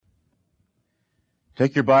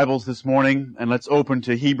Take your Bibles this morning and let's open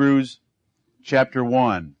to Hebrews chapter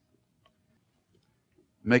 1.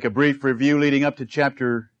 Make a brief review leading up to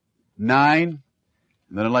chapter 9.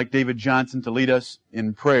 And then I'd like David Johnson to lead us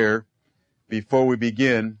in prayer before we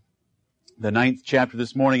begin the 9th chapter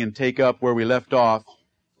this morning and take up where we left off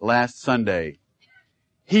last Sunday.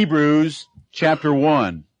 Hebrews chapter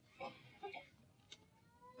 1.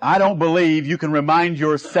 I don't believe you can remind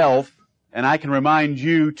yourself, and I can remind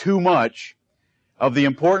you too much, of the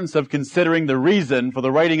importance of considering the reason for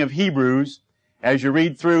the writing of Hebrews as you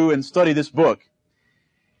read through and study this book.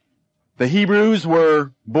 The Hebrews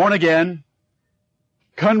were born again,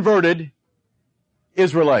 converted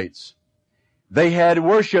Israelites. They had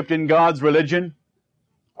worshipped in God's religion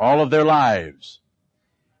all of their lives.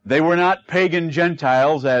 They were not pagan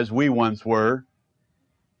Gentiles as we once were.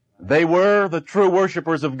 They were the true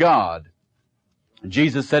worshipers of God.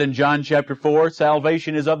 Jesus said in John chapter 4,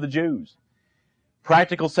 salvation is of the Jews.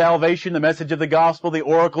 Practical salvation, the message of the gospel, the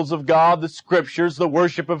oracles of God, the scriptures, the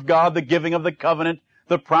worship of God, the giving of the covenant,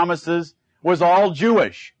 the promises, was all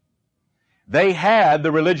Jewish. They had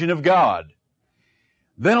the religion of God.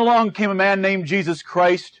 Then along came a man named Jesus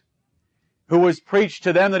Christ, who was preached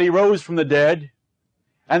to them that he rose from the dead,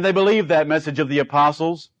 and they believed that message of the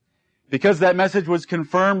apostles, because that message was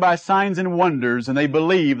confirmed by signs and wonders, and they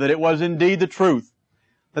believed that it was indeed the truth,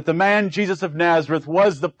 that the man Jesus of Nazareth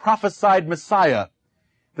was the prophesied Messiah,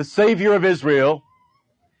 the Savior of Israel,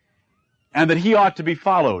 and that he ought to be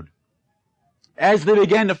followed. As they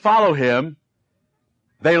began to follow him,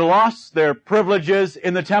 they lost their privileges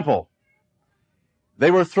in the temple.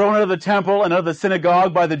 They were thrown out of the temple and out of the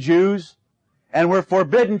synagogue by the Jews, and were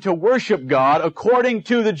forbidden to worship God according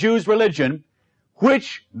to the Jews' religion,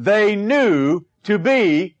 which they knew to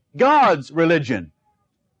be God's religion.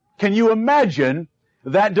 Can you imagine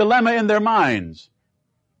that dilemma in their minds?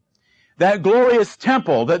 That glorious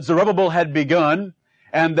temple that Zerubbabel had begun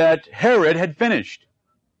and that Herod had finished.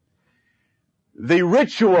 The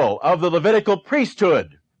ritual of the Levitical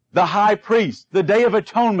priesthood, the high priest, the Day of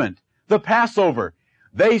Atonement, the Passover,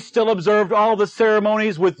 they still observed all the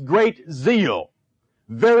ceremonies with great zeal.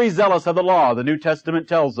 Very zealous of the law, the New Testament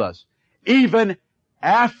tells us. Even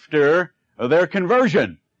after their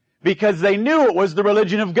conversion, because they knew it was the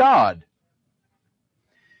religion of God.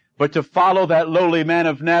 But to follow that lowly man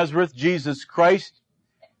of Nazareth, Jesus Christ,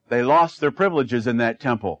 they lost their privileges in that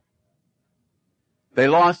temple. They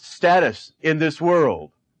lost status in this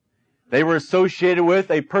world. They were associated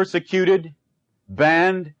with a persecuted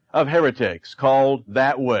band of heretics called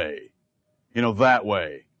That Way. You know, that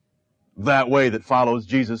way. That way that follows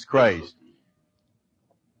Jesus Christ.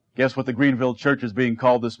 Guess what the Greenville Church is being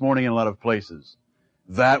called this morning in a lot of places?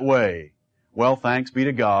 That way. Well, thanks be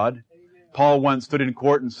to God. Paul once stood in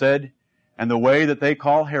court and said, and the way that they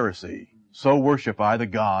call heresy, so worship I the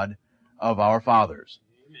God of our fathers.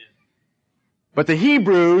 Amen. But the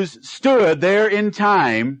Hebrews stood there in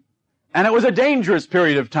time, and it was a dangerous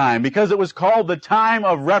period of time because it was called the time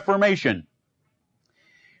of Reformation.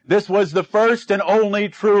 This was the first and only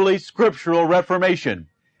truly scriptural Reformation.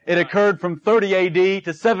 It occurred from 30 AD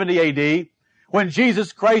to 70 AD when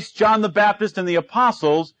Jesus Christ, John the Baptist, and the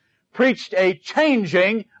apostles preached a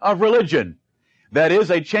changing of religion. That is,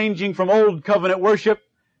 a changing from old covenant worship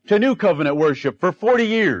to new covenant worship for 40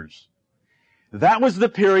 years. That was the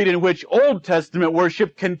period in which Old Testament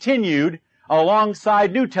worship continued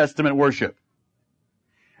alongside New Testament worship.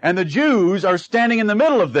 And the Jews are standing in the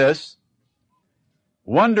middle of this,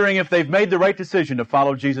 wondering if they've made the right decision to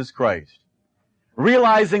follow Jesus Christ.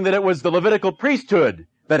 Realizing that it was the Levitical priesthood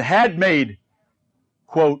that had made,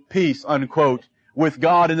 quote, peace, unquote, with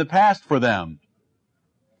God in the past for them.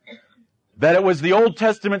 That it was the Old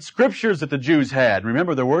Testament scriptures that the Jews had.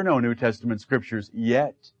 Remember, there were no New Testament scriptures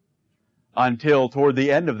yet until toward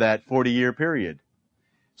the end of that 40-year period.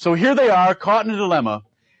 So here they are, caught in a dilemma.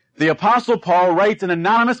 The Apostle Paul writes an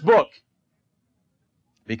anonymous book.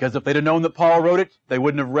 Because if they'd have known that Paul wrote it, they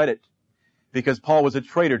wouldn't have read it. Because Paul was a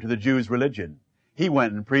traitor to the Jews' religion. He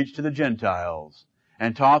went and preached to the Gentiles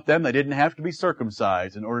and taught them they didn't have to be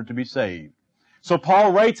circumcised in order to be saved. So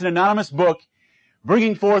Paul writes an anonymous book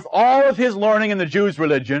bringing forth all of his learning in the Jews'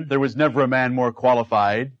 religion. There was never a man more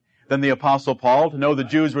qualified than the Apostle Paul to know the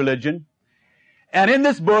Jews' religion. And in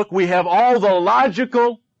this book we have all the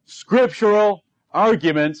logical, scriptural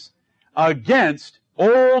arguments against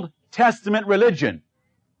Old Testament religion.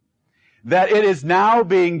 That it is now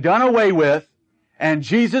being done away with, and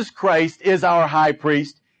Jesus Christ is our high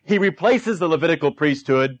priest. He replaces the Levitical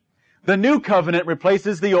priesthood. The new covenant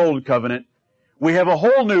replaces the old covenant. We have a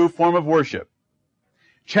whole new form of worship.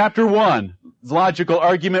 Chapter 1, the logical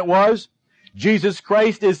argument was, Jesus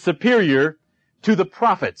Christ is superior to the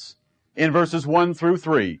prophets in verses 1 through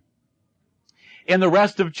 3. In the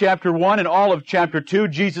rest of chapter 1 and all of chapter 2,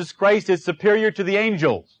 Jesus Christ is superior to the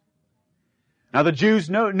angels. Now the Jews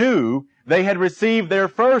knew they had received their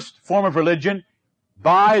first form of religion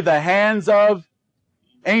by the hands of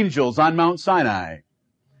angels on Mount Sinai.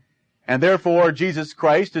 And therefore Jesus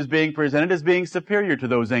Christ is being presented as being superior to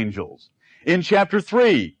those angels. In chapter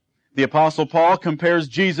 3, the Apostle Paul compares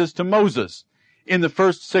Jesus to Moses in the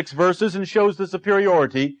first 6 verses and shows the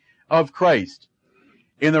superiority of Christ.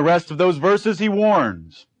 In the rest of those verses, he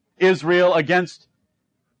warns Israel against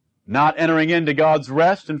not entering into God's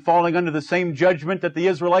rest and falling under the same judgment that the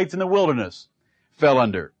Israelites in the wilderness fell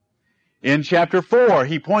under. In chapter 4,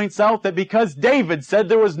 he points out that because David said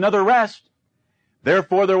there was another rest,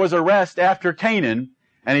 therefore there was a rest after Canaan,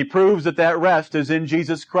 and he proves that that rest is in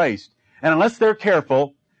Jesus Christ. And unless they're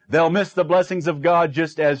careful, they'll miss the blessings of God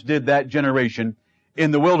just as did that generation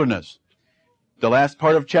in the wilderness. The last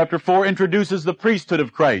part of chapter 4 introduces the priesthood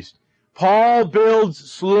of Christ. Paul builds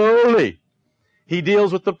slowly. He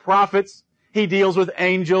deals with the prophets. He deals with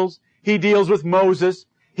angels. He deals with Moses.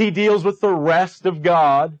 He deals with the rest of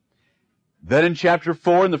God. Then in chapter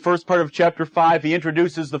 4, in the first part of chapter 5, he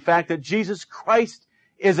introduces the fact that Jesus Christ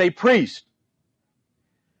is a priest.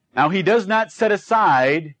 Now, he does not set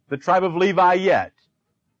aside the tribe of Levi yet.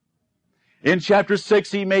 In chapter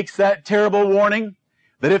 6, he makes that terrible warning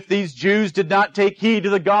that if these Jews did not take heed to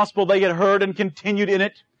the gospel they had heard and continued in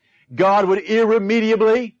it, God would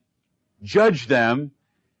irremediably judge them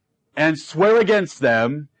and swear against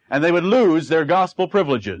them, and they would lose their gospel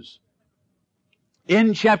privileges.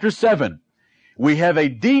 In chapter 7, we have a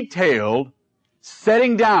detailed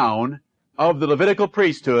setting down of the Levitical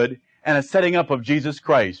priesthood and a setting up of Jesus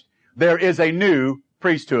Christ. There is a new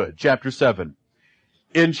priesthood, chapter 7.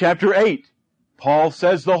 In chapter 8, Paul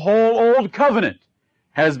says the whole old covenant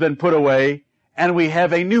has been put away, and we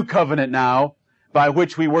have a new covenant now by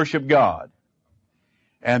which we worship God.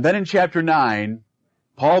 And then in chapter 9,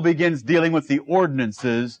 Paul begins dealing with the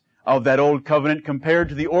ordinances of that old covenant compared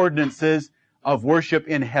to the ordinances of worship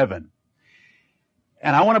in heaven.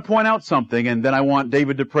 And I want to point out something, and then I want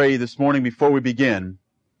David to pray this morning before we begin.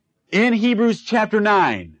 In Hebrews chapter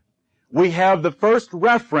 9, we have the first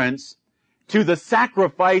reference to the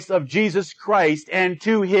sacrifice of Jesus Christ and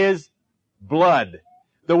to His blood.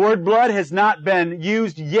 The word blood has not been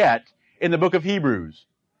used yet in the book of Hebrews.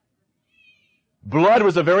 Blood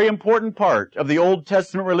was a very important part of the Old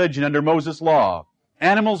Testament religion under Moses' law.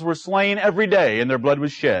 Animals were slain every day and their blood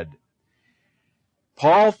was shed.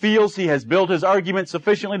 Paul feels he has built his argument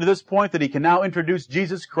sufficiently to this point that he can now introduce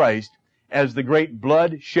Jesus Christ as the great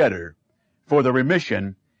blood shedder for the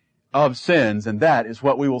remission of sins, and that is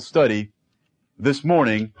what we will study this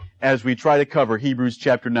morning as we try to cover Hebrews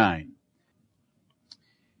chapter 9.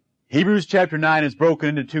 Hebrews chapter 9 is broken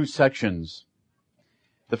into 2 sections.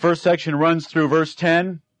 The first section runs through verse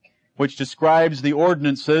 10, which describes the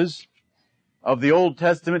ordinances of the Old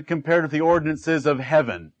Testament compared with the ordinances of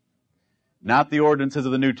heaven, not the ordinances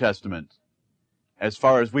of the New Testament, as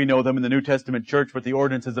far as we know them in the New Testament church, but the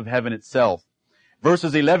ordinances of heaven itself.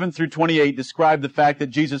 Verses 11 through 28 describe the fact that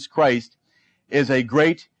Jesus Christ is a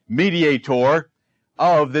great mediator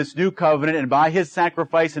of this new covenant, and by His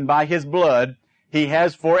sacrifice and by His blood, He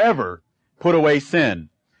has forever put away sin.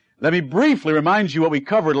 Let me briefly remind you what we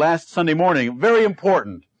covered last Sunday morning. Very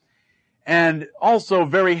important and also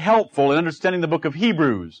very helpful in understanding the book of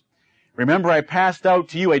Hebrews. Remember, I passed out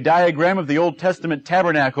to you a diagram of the Old Testament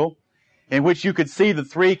tabernacle in which you could see the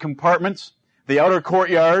 3 compartments, the outer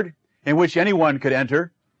courtyard in which anyone could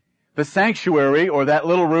enter, the sanctuary, or that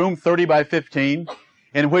little room 30 by 15,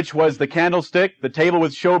 in which was the candlestick, the table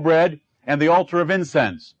with showbread, and the altar of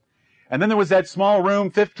incense. And then there was that small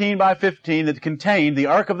room 15 by 15 that contained the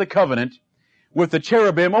Ark of the Covenant with the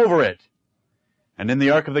cherubim over it. And in the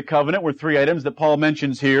Ark of the Covenant were 3 items that Paul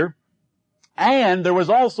mentions here. And there was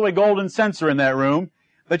also a golden censer in that room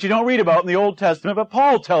that you don't read about in the Old Testament, but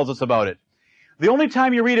Paul tells us about it. The only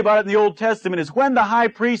time you read about it in the Old Testament is when the high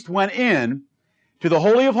priest went in to the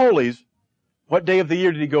Holy of Holies. What day of the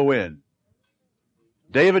year did he go in?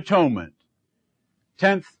 Day of Atonement.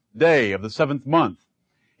 10th day of the 7th month.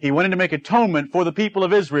 He went in to make atonement for the people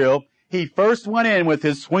of Israel. He first went in with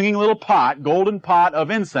his swinging little pot, golden pot of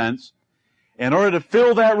incense, in order to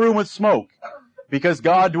fill that room with smoke, because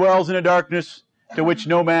God dwells in a darkness to which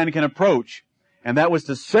no man can approach. And that was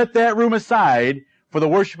to set that room aside for the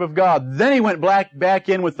worship of God. Then he went back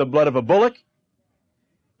in with the blood of a bullock,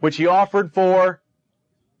 which he offered for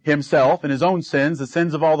himself and his own sins, the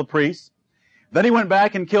sins of all the priests. Then he went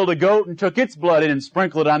back and killed a goat and took its blood in and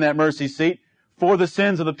sprinkled it on that mercy seat for the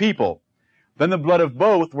sins of the people. then the blood of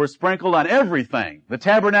both were sprinkled on everything, the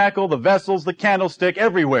tabernacle, the vessels, the candlestick,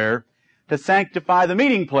 everywhere, to sanctify the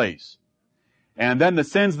meeting place. And then the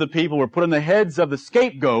sins of the people were put on the heads of the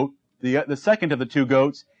scapegoat, the second of the two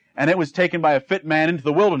goats, and it was taken by a fit man into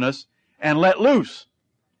the wilderness and let loose,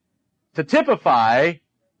 to typify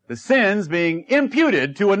the sins being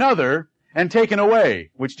imputed to another and taken away,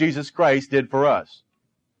 which Jesus Christ did for us.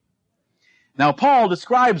 Now, Paul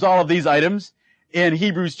describes all of these items in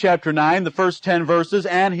Hebrews chapter 9, the first 10 verses,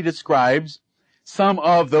 and he describes some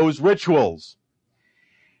of those rituals.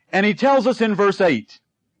 And he tells us in verse 8,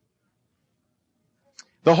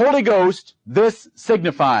 the Holy Ghost, this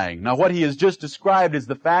signifying. Now, what he has just described is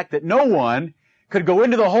the fact that no one could go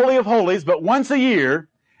into the Holy of Holies but once a year,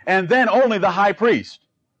 and then only the high priest,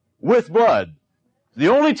 with blood. The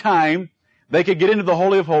only time they could get into the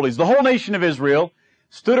Holy of Holies. The whole nation of Israel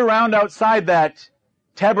stood around outside that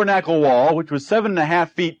tabernacle wall, which was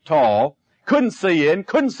 7.5 feet tall, couldn't see in,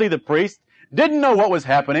 couldn't see the priest, didn't know what was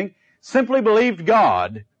happening, simply believed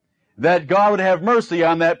God, that God would have mercy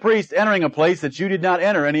on that priest entering a place that you did not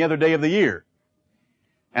enter any other day of the year.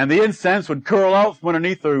 And the incense would curl out from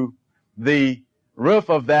underneath the roof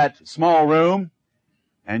of that small room,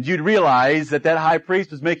 and you'd realize that that high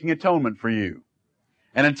priest was making atonement for you.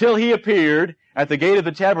 And until he appeared at the gate of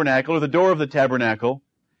the tabernacle, or the door of the tabernacle,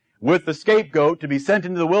 with the scapegoat to be sent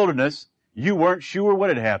into the wilderness, you weren't sure what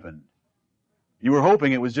had happened. You were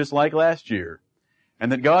hoping it was just like last year,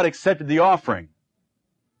 and that God accepted the offering.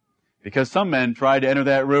 Because some men tried to enter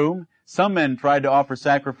that room, some men tried to offer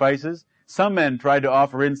sacrifices, some men tried to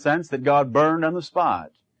offer incense that God burned on the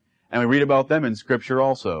spot. And we read about them in Scripture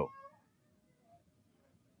also.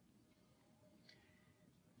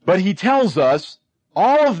 But he tells us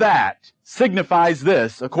all of that signifies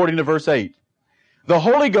this, according to verse 8. The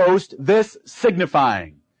Holy Ghost, this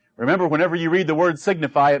signifying. Remember, whenever you read the word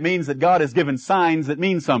signify, it means that God has given signs that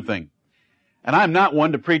mean something. And I'm not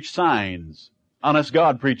one to preach signs, unless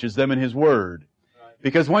God preaches them in His Word.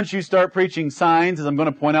 Because once you start preaching signs, as I'm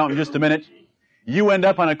going to point out in just a minute, you end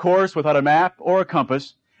up on a course without a map or a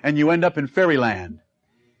compass, and you end up in fairyland.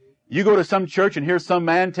 You go to some church and hear some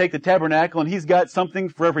man take the tabernacle, and he's got something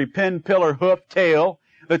for every pin, pillar, hoof, tail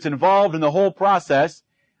that's involved in the whole process.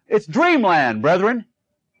 It's dreamland, brethren.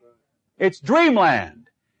 It's dreamland.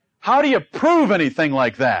 How do you prove anything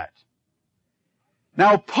like that?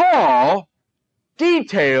 Now, Paul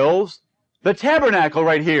details the tabernacle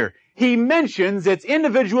right here. He mentions its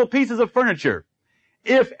individual pieces of furniture.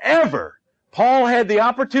 If ever Paul had the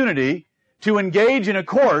opportunity to engage in a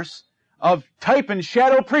course of type and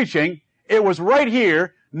shadow preaching, it was right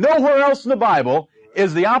here. Nowhere else in the Bible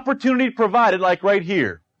is the opportunity provided like right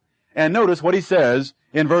here. And notice what he says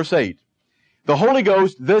in verse 8. The Holy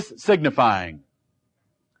Ghost, this signifying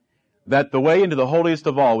that the way into the holiest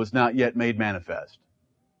of all was not yet made manifest.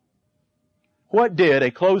 What did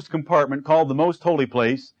a closed compartment called the most holy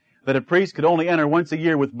place that a priest could only enter once a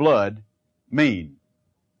year with blood mean?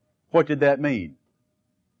 What did that mean?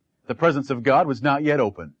 The presence of God was not yet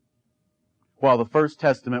open, while the first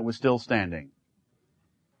testament was still standing.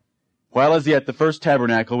 While as yet the first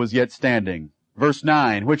tabernacle was yet standing. Verse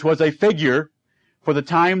 9, which was a figure for the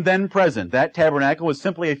time then present. That tabernacle was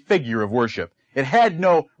simply a figure of worship. It had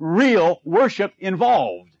no real worship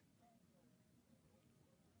involved.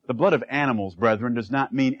 The blood of animals, brethren, does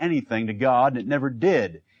not mean anything to God, and it never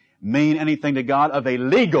did mean anything to God of a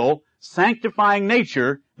legal, sanctifying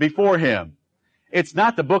nature before Him. It's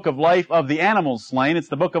not the book of life of the animals slain, it's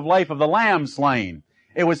the book of life of the lamb slain.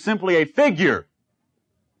 It was simply a figure.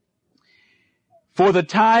 For the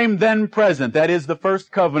time then present, that is the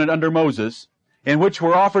first covenant under Moses, in which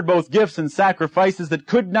were offered both gifts and sacrifices that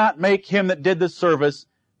could not make him that did the service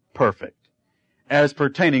perfect, as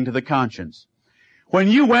pertaining to the conscience. When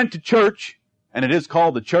you went to church, and it is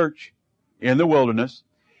called the church in the wilderness,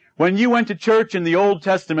 when you went to church in the Old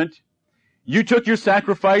Testament, you took your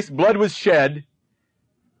sacrifice, blood was shed,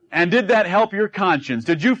 and did that help your conscience?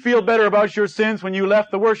 Did you feel better about your sins when you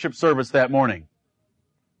left the worship service that morning?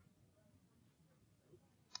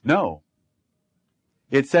 No.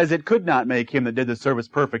 It says it could not make him that did the service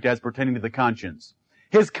perfect as pertaining to the conscience.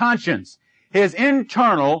 His conscience, his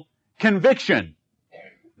internal conviction,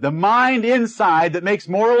 the mind inside that makes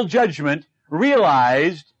moral judgment,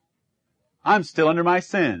 realized, I'm still under my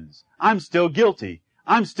sins. I'm still guilty.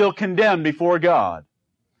 I'm still condemned before God.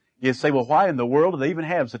 You say, well, why in the world do they even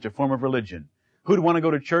have such a form of religion? Who'd want to go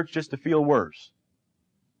to church just to feel worse?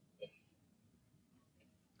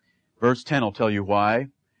 Verse 10 will tell you why.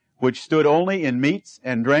 Which stood only in meats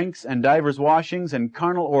and drinks and divers washings and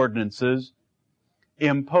carnal ordinances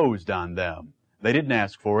imposed on them. They didn't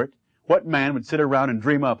ask for it. What man would sit around and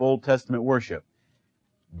dream up Old Testament worship?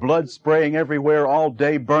 Blood spraying everywhere all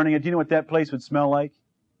day, burning it. Do you know what that place would smell like?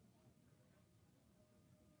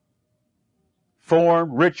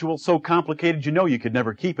 Form, ritual, so complicated you know you could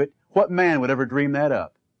never keep it. What man would ever dream that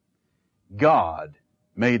up? God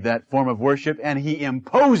made that form of worship, and He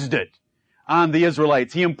imposed it on the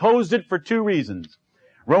Israelites. He imposed it for two reasons.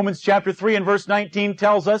 Romans chapter 3 and verse 19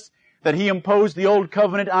 tells us that He imposed the old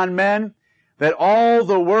covenant on men that all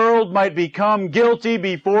the world might become guilty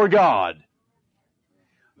before God.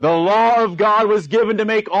 The law of God was given to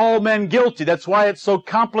make all men guilty. That's why it's so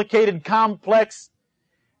complicated, complex,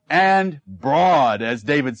 and broad, as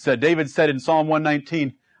David said. David said in Psalm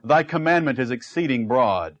 119, Thy commandment is exceeding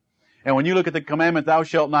broad. And when you look at the commandment, Thou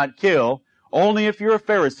shalt not kill, only if you're a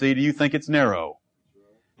Pharisee do you think it's narrow.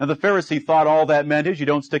 Now the Pharisee thought all that meant is you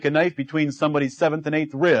don't stick a knife between somebody's seventh and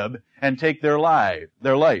eighth rib and take their life.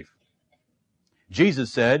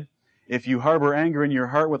 Jesus said, if you harbor anger in your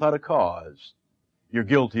heart without a cause, you're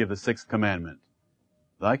guilty of the sixth commandment.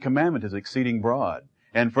 Thy commandment is exceeding broad.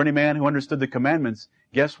 And for any man who understood the commandments,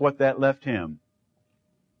 guess what that left him?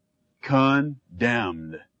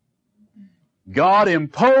 Condemned. God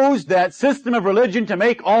imposed that system of religion to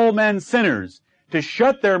make all men sinners, to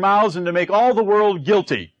shut their mouths and to make all the world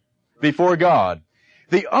guilty before God.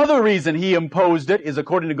 The other reason He imposed it is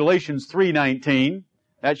according to Galatians 3:19.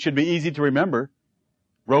 That should be easy to remember.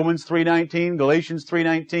 Romans 3:19, Galatians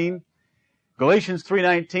 3:19. Galatians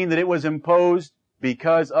 3:19, that it was imposed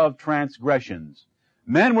because of transgressions.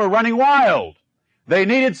 Men were running wild. They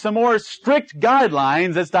needed some more strict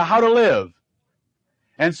guidelines as to how to live.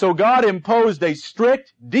 And so God imposed a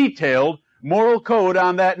strict, detailed moral code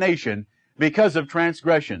on that nation because of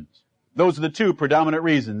transgressions. Those are the two predominant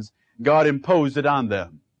reasons God imposed it on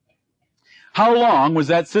them. How long was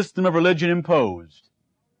that system of religion imposed?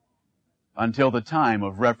 Until the time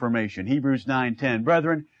of Reformation. Hebrews 9:10.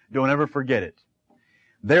 Brethren, don't ever forget it.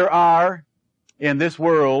 There are, in this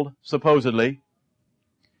world, supposedly,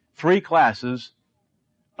 three classes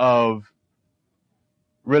of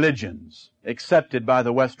religions accepted by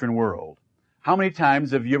the Western world. How many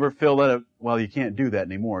times have you ever filled out well, you can't do that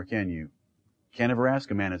anymore, can you? Can't ever ask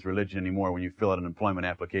a man his religion anymore when you fill out an employment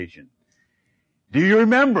application. Do you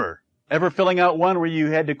remember ever filling out one where you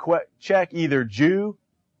had to check either Jew,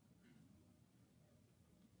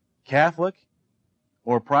 Catholic,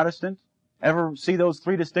 or Protestant? Ever see those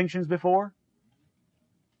three distinctions before?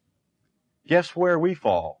 Guess where we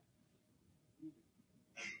fall?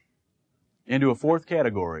 Into a fourth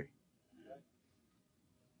category.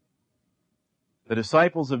 The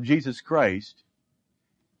disciples of Jesus Christ.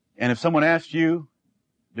 And if someone asked you,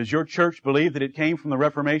 does your church believe that it came from the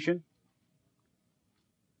Reformation?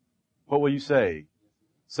 What will you say?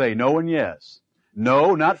 Say no and yes.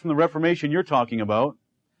 No, not from the Reformation you're talking about,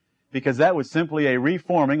 because that was simply a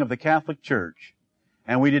reforming of the Catholic Church.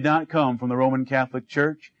 And we did not come from the Roman Catholic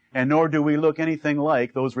Church, and nor do we look anything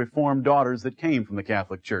like those Reformed daughters that came from the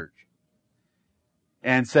Catholic Church.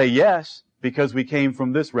 And say yes, because we came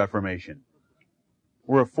from this Reformation.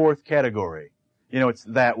 We're a fourth category. You know, it's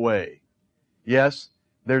that way. Yes,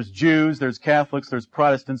 there's Jews, there's Catholics, there's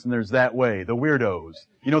Protestants, and there's that way. The weirdos.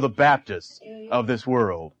 You know, the Baptists of this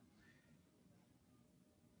world.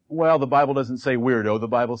 Well, the Bible doesn't say weirdo. The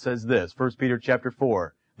Bible says this. 1 Peter chapter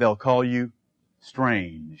 4. They'll call you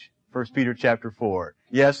strange. 1 Peter chapter 4.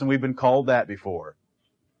 Yes, and we've been called that before.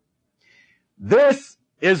 This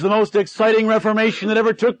is the most exciting Reformation that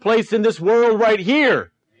ever took place in this world right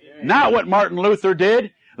here. Yeah. Not what Martin Luther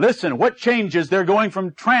did. Listen, what changes? They're going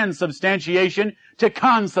from transubstantiation to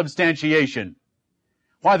consubstantiation.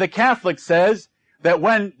 Why, the Catholic says that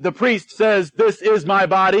when the priest says, this is my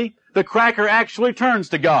body, the cracker actually turns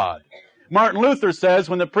to God. Martin Luther says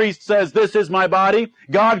when the priest says, this is my body,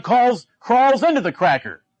 God crawls into the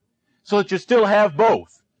cracker. So that you still have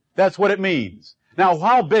both. That's what it means. Now,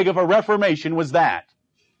 how big of a reformation was that?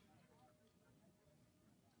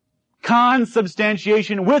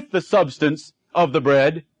 Consubstantiation with the substance of the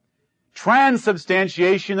bread.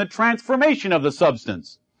 Transubstantiation, the transformation of the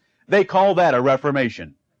substance. They call that a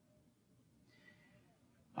reformation.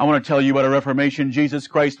 I want to tell you about a reformation. Jesus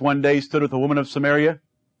Christ one day stood with a woman of Samaria,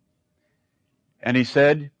 and He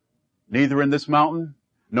said, neither in this mountain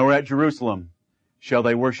nor at Jerusalem shall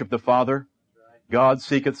they worship the Father. God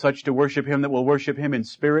seeketh such to worship Him that will worship Him in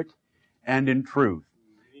spirit and in truth.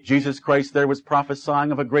 Jesus Christ there was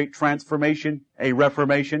prophesying of a great transformation, a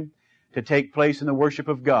reformation, to take place in the worship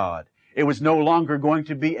of God. It was no longer going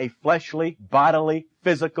to be a fleshly, bodily,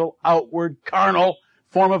 physical, outward, carnal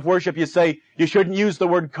form of worship. You say, you shouldn't use the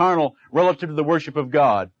word carnal relative to the worship of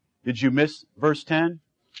God. Did you miss verse 10?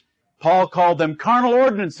 Paul called them carnal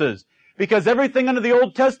ordinances. Because everything under the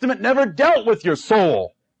Old Testament never dealt with your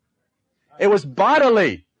soul. It was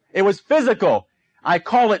bodily. It was physical. I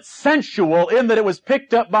call it sensual in that it was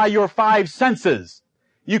picked up by your five senses.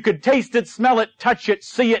 You could taste it, smell it, touch it,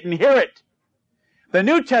 see it, and hear it. The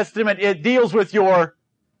New Testament, it deals with your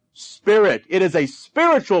spirit. It is a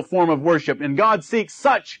spiritual form of worship, and God seeks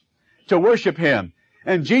such to worship Him.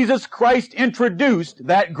 And Jesus Christ introduced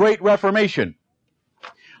that great reformation.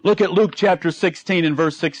 Look at Luke chapter 16 and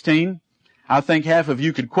verse 16. I think half of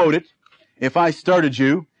you could quote it if I started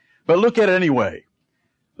you, but look at it anyway.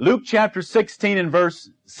 Luke chapter 16 and verse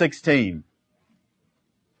 16.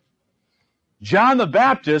 John the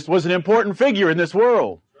Baptist was an important figure in this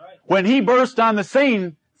world. When he burst on the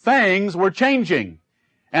scene, things were changing.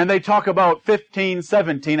 And they talk about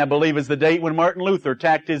 1517, I believe is the date when Martin Luther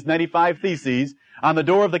tacked his 95 Theses on the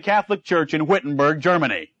door of the Catholic Church in Wittenberg,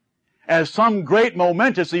 Germany, as some great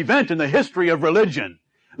momentous event in the history of religion.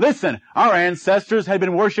 Listen, our ancestors had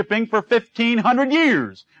been worshiping for 1,500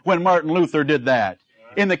 years when Martin Luther did that.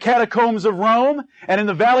 In the catacombs of Rome, and in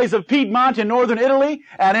the valleys of Piedmont in northern Italy,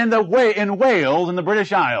 and in Wales in the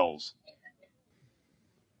British Isles.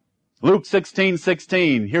 Luke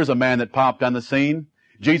 16:16, here's a man that popped on the scene.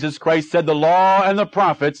 Jesus Christ said the law and the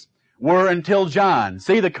prophets were until John.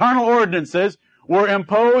 See, the carnal ordinances were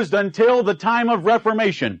imposed until the time of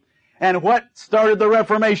Reformation. And what started the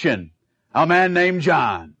Reformation? A man named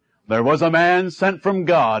John. There was a man sent from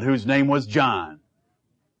God whose name was John.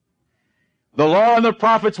 The law and the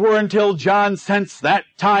prophets were until John. Since that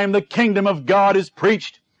time the kingdom of God is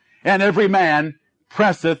preached, and every man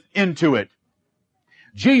presseth into it.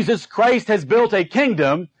 Jesus Christ has built a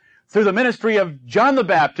kingdom through the ministry of John the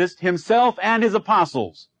Baptist himself and his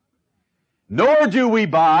apostles. Nor do we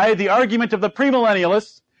buy the argument of the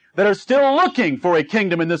premillennialists that are still looking for a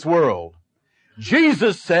kingdom in this world.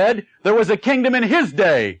 Jesus said there was a kingdom in His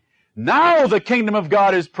day. Now the kingdom of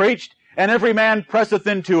God is preached, and every man presseth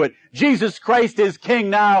into it. Jesus Christ is king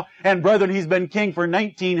now, and brethren, He's been king for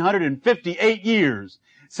 1958 years,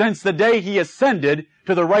 since the day He ascended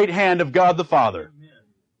to the right hand of God the Father. Amen.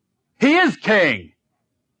 He is king.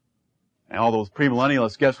 And all those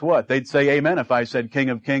premillennialists, guess what? They'd say amen if I said King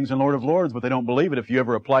of Kings and Lord of Lords, but they don't believe it if you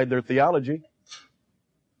ever applied their theology.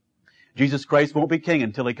 Jesus Christ won't be king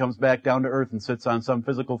until He comes back down to earth and sits on some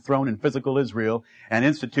physical throne in physical Israel and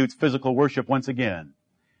institutes physical worship once again.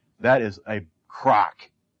 That is a crock.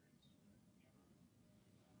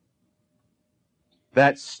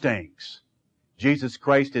 That stinks. Jesus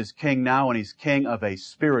Christ is king now, and He's king of a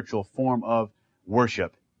spiritual form of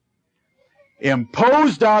worship.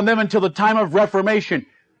 Imposed on them until the time of Reformation.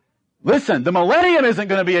 Listen, the millennium isn't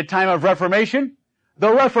going to be a time of Reformation.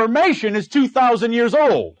 The Reformation is 2,000 years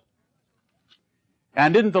old.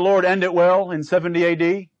 And didn't the Lord end it well in 70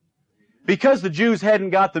 AD? Because the Jews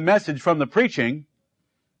hadn't got the message from the preaching,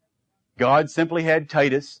 God simply had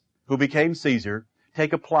Titus, who became Caesar,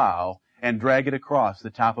 take a plow and drag it across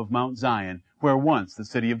the top of Mount Zion, where once the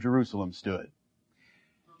city of Jerusalem stood.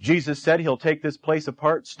 Jesus said He'll take this place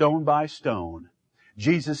apart stone by stone.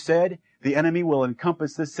 Jesus said the enemy will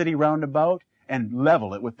encompass this city round about and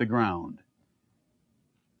level it with the ground.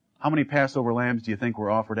 How many Passover lambs do you think were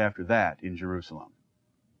offered after that in Jerusalem?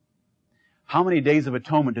 How many days of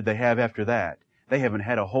atonement did they have after that? They haven't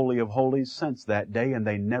had a Holy of Holies since that day, and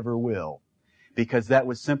they never will. Because that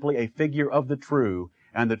was simply a figure of the true,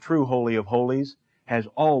 and the true Holy of Holies has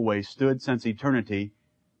always stood since eternity,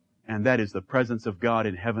 and that is the presence of God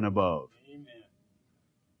in heaven above. Amen.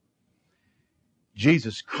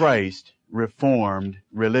 Jesus Christ reformed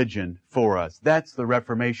religion for us. That's the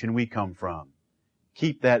Reformation we come from.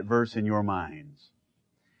 Keep that verse in your minds.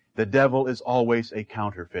 The devil is always a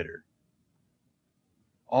counterfeiter.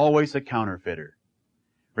 Always a counterfeiter.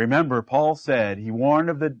 Remember, Paul said, he warned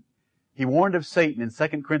of Satan in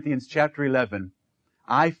 2 Corinthians chapter 11,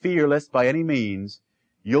 I fear lest by any means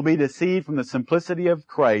you'll be deceived from the simplicity of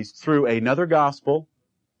Christ through another gospel,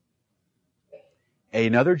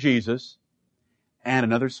 another Jesus, and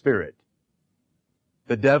another spirit.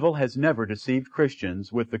 The devil has never deceived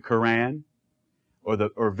Christians with the Quran,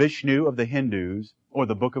 or Vishnu of the Hindus, or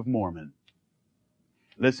the Book of Mormon.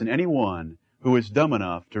 Listen, anyone who is dumb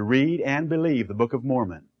enough to read and believe the Book of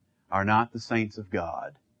Mormon are not the saints of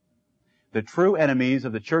God. The true enemies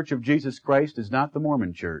of the Church of Jesus Christ is not the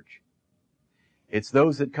Mormon Church. It's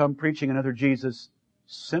those that come preaching another Jesus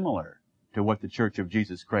similar to what the Church of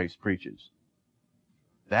Jesus Christ preaches.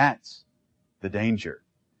 That's the danger.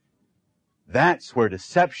 That's where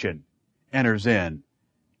deception enters in.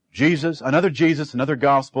 Jesus, another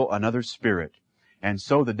gospel, another spirit. And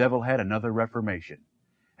so the devil had another reformation.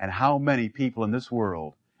 And how many people in this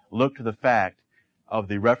world look to the fact of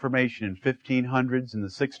the Reformation in 1500s and the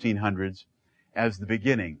 1600s as the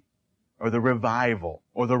beginning, or the revival,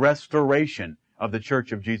 or the restoration of the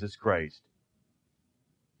Church of Jesus Christ.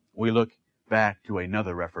 We look back to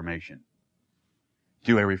another Reformation,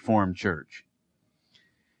 to a Reformed church.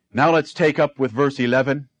 Now let's take up with verse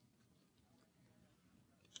 11.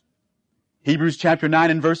 Hebrews chapter 9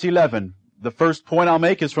 and verse 11. The first point I'll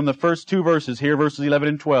make is from the first two verses here, verses 11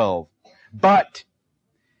 and 12. But,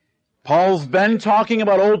 Paul's been talking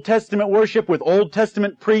about Old Testament worship with Old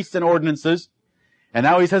Testament priests and ordinances. And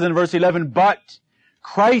now he says in verse 11, but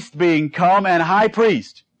Christ being come and high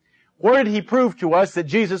priest. Where did he prove to us that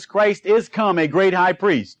Jesus Christ is come a great high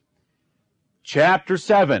priest? Chapter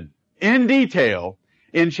 7. In detail,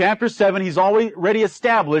 in chapter 7, he's already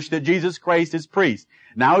established that Jesus Christ is priest.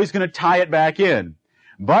 Now he's going to tie it back in.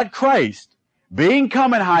 But Christ, being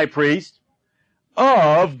come and high priest,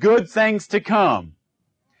 of good things to come.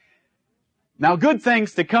 Now, good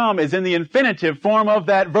things to come is in the infinitive form of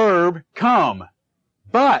that verb, come.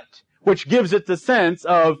 But, which gives it the sense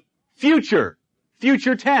of future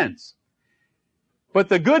tense. But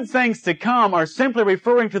the good things to come are simply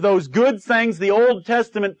referring to those good things the Old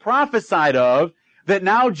Testament prophesied of that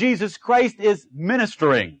now Jesus Christ is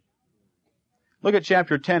ministering. Look at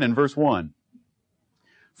chapter 10 and verse 1.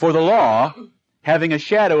 For the law, having a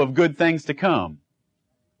shadow of good things to come.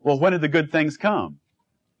 Well, when did the good things come?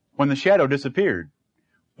 When the shadow disappeared.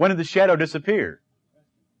 When did the shadow disappear?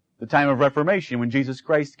 The time of Reformation, when Jesus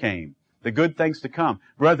Christ came. The good things to come.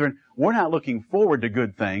 Brethren, we're not looking forward to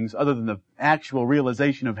good things other than the actual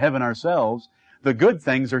realization of heaven ourselves. The good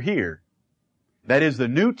things are here. That is the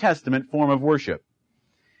New Testament form of worship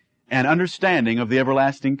and understanding of the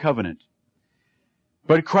everlasting covenant.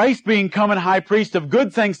 But Christ being come and high priest of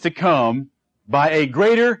good things to come by a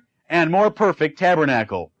greater and more perfect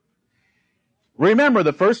tabernacle. Remember,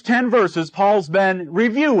 the first 10 verses Paul's been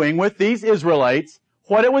reviewing with these Israelites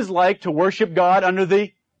what it was like to worship God under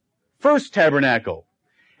the first tabernacle.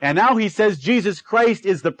 And now he says Jesus Christ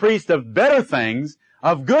is the priest of better things,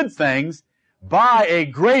 of good things, by a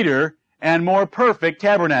greater and more perfect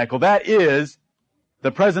tabernacle. That is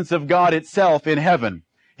the presence of God itself in heaven.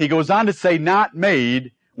 He goes on to say, not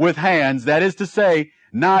made with hands, that is to say,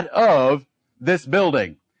 not of this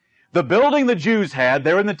building. The building the Jews had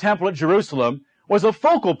there in the temple at Jerusalem was a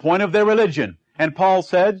focal point of their religion. And Paul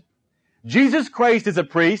said, Jesus Christ is a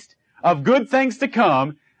priest of good things to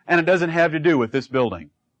come, and it doesn't have to do with this building.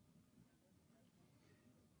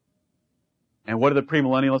 And what do the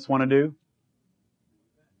premillennialists want to do?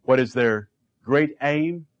 What is their great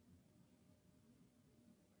aim?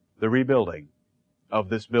 The rebuilding of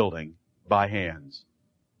this building by hands.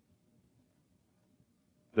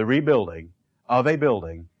 The rebuilding of a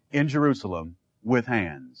building in Jerusalem with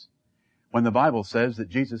hands. When the Bible says that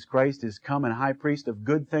Jesus Christ is come and high priest of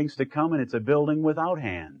good things to come, and it's a building without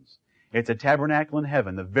hands. It's a tabernacle in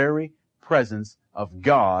heaven, the very presence of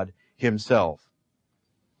God Himself.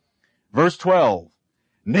 Verse 12,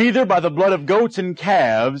 neither by the blood of goats and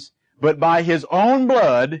calves, but by His own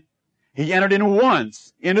blood, He entered in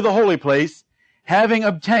once into the holy place, having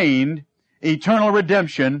obtained eternal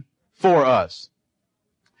redemption for us.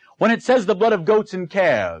 When it says the blood of goats and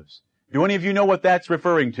calves, do any of you know what that's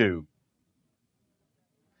referring to?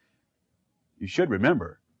 You should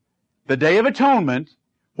remember. The Day of Atonement,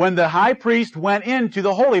 when the high priest went into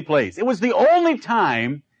the holy place. It was the only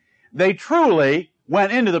time they truly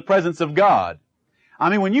went into the presence of God. I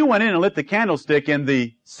mean, when you went in and lit the candlestick in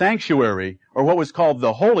the sanctuary, or what was called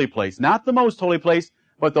the holy place, not the most holy place,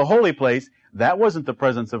 but the holy place, that wasn't the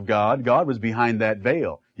presence of God. God was behind that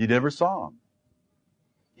veil. You never saw Him.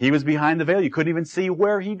 He was behind the veil. You couldn't even see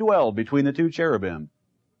where He dwelled between the two cherubim.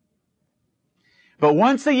 But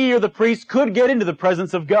once a year, the priest could get into the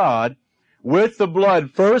presence of God with the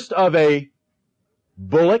blood first of a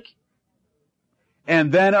bullock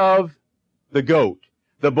and then of the goat.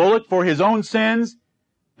 The bullock for his own sins,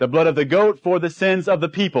 the blood of the goat for the sins of the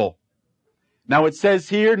people. Now it says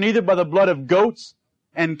here, neither by the blood of goats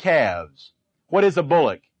and calves. What is a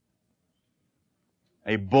bullock?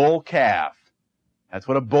 A bull calf. That's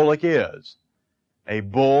what a bullock is. A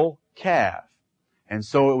bull calf. And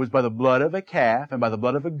so it was by the blood of a calf and by the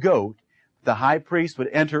blood of a goat, the high priest would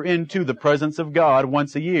enter into the presence of God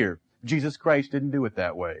once a year. Jesus Christ didn't do it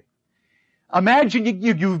that way. Imagine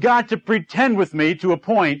you've got to pretend with me to a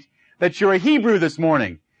point that you're a Hebrew this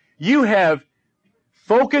morning. You have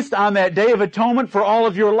focused on that Day of Atonement for all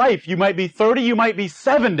of your life. You might be 30, you might be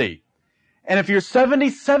 70. And if you're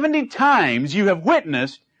 70 times you have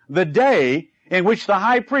witnessed the day in which the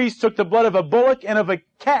high priest took the blood of a bullock and of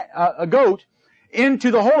a goat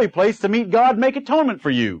into the holy place to meet God, make atonement for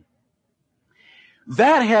you.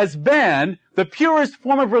 That has been the purest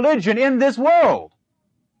form of religion in this world.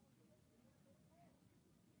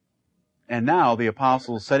 And now the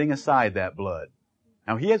apostle's setting aside that blood.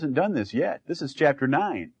 Now he hasn't done this yet. This is chapter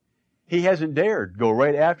 9. He hasn't dared go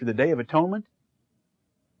right after the Day of Atonement.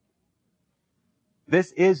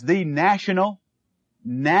 This is the national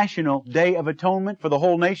Day of Atonement for the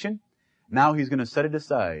whole nation. Now he's going to set it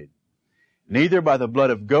aside. Neither by the blood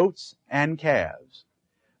of goats and calves,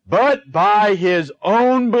 but by his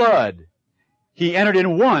own blood he entered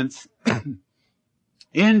in once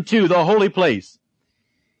into the holy place,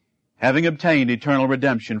 having obtained eternal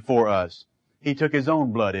redemption for us. He took his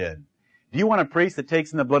own blood in. Do you want a priest that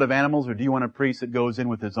takes in the blood of animals, or do you want a priest that goes in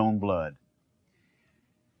with his own blood?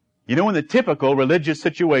 You know, in the typical religious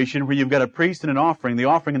situation where you've got a priest and an offering, the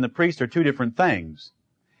offering and the priest are two different things.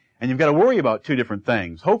 And you've got to worry about two different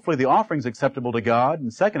things. Hopefully the offering's acceptable to God,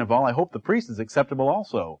 and second of all, I hope the priest is acceptable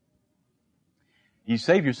also. You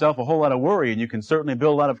save yourself a whole lot of worry, and you can certainly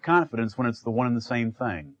build a lot of confidence when it's the one and the same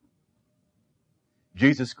thing.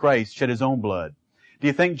 Jesus Christ shed his own blood. Do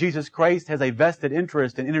you think Jesus Christ has a vested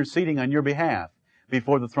interest in interceding on your behalf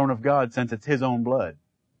before the throne of God, since it's his own blood?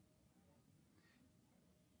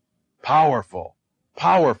 Powerful.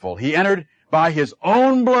 Powerful. He entered by his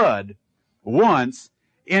own blood once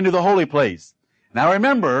into the holy place. Now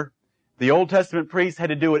remember, the Old Testament priests had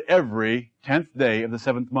to do it every 10th day of the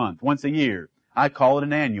 7th month, once a year. I call it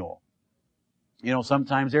an annual. You know,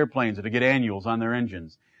 sometimes airplanes are to get annuals on their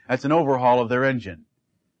engines. That's an overhaul of their engine.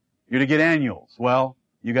 You're to get annuals. Well,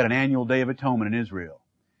 you got an annual Day of Atonement in Israel.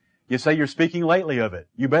 You say you're speaking lightly of it.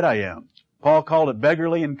 You bet I am. Paul called it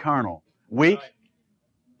beggarly and carnal, weak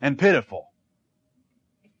and pitiful.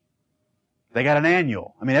 They got an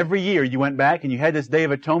annual. I mean, every year you went back and you had this Day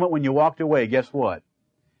of Atonement. When you walked away, guess what?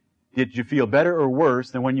 Did you feel better or worse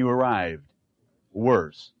than when you arrived?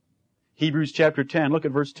 Worse. Hebrews chapter 10, look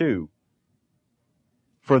at verse 2.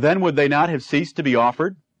 For then would they not have ceased to be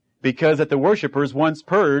offered? Because that the worshippers, once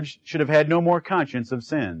purged, should have had no more conscience of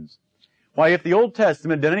sins. Why, if the Old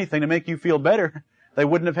Testament did anything to make you feel better, they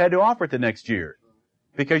wouldn't have had to offer it the next year,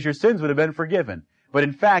 because your sins would have been forgiven. But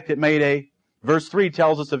in fact, it made verse 3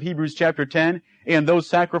 tells us of Hebrews chapter 10, in those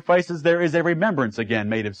sacrifices there is a remembrance again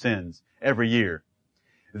made of sins every year.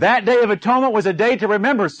 That Day of Atonement was a day to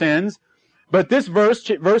remember sins, but this verse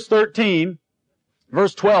 13,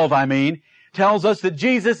 verse 12 tells us that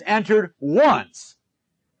Jesus entered once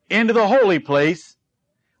into the holy place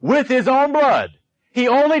with his own blood. He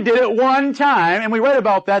only did it one time, and we read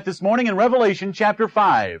about that this morning in Revelation chapter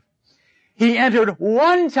 5. He entered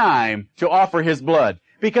one time to offer his blood,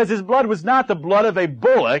 because his blood was not the blood of a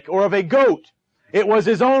bullock or of a goat. It was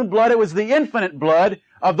his own blood. It was the infinite blood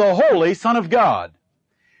of the Holy Son of God.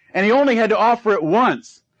 And he only had to offer it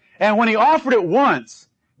once. And when he offered it once,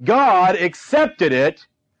 God accepted it,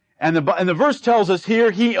 and the verse tells us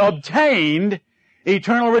here, he obtained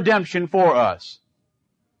eternal redemption for us.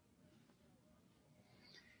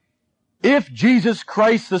 If Jesus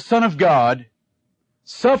Christ, the Son of God,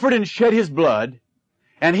 suffered and shed his blood,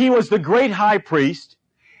 and he was the great high priest,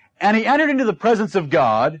 and he entered into the presence of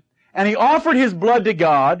God, and he offered his blood to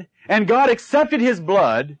God, and God accepted his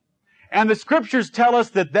blood, and the Scriptures tell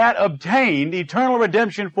us that that obtained eternal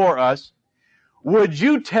redemption for us, would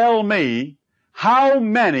you tell me how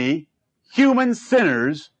many human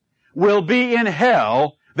sinners will be in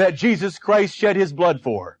hell that Jesus Christ shed his blood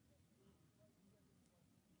for?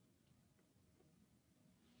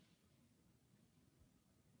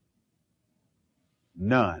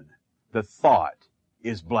 None. The thought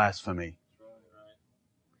is blasphemy.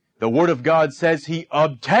 The Word of God says he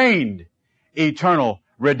obtained eternal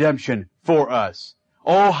redemption for us.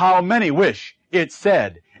 Oh, how many wish it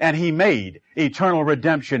said, and he made eternal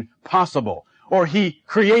redemption possible. Or he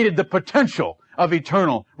created the potential of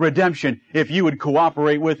eternal redemption if you would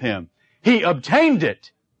cooperate with him. He obtained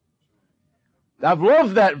it. I've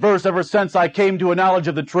loved that verse ever since I came to a knowledge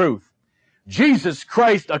of the truth. Jesus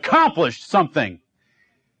Christ accomplished something.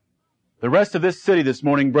 The rest of this city this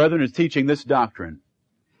morning, brethren, is teaching this doctrine,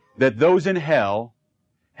 that those in hell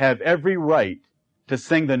have every right to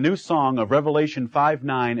sing the new song of Revelation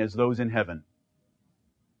 5:9 as those in heaven.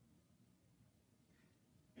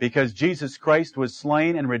 Because Jesus Christ was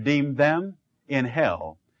slain and redeemed them in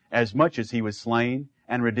hell as much as he was slain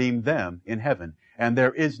and redeemed them in heaven. And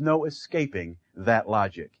there is no escaping that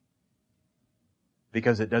logic.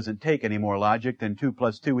 Because it doesn't take any more logic than 2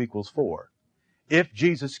 + 2 = 4. If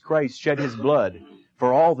Jesus Christ shed his blood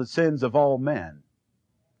for all the sins of all men,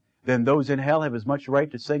 then those in hell have as much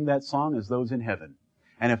right to sing that song as those in heaven.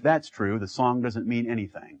 And if that's true, the song doesn't mean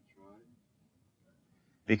anything.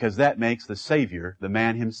 Because that makes the Savior the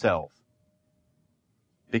man himself.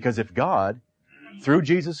 Because if God, through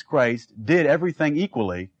Jesus Christ, did everything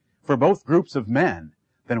equally for both groups of men,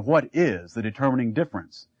 then what is the determining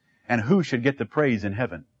difference? And who should get the praise in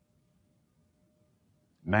heaven?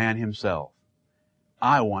 Man himself.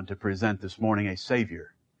 I want to present this morning a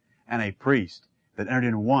Savior and a priest that entered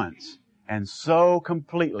in once and so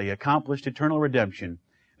completely accomplished eternal redemption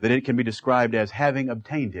that it can be described as having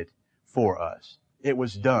obtained it for us. It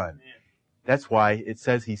was done. That's why it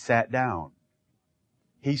says He sat down.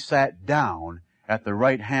 He sat down at the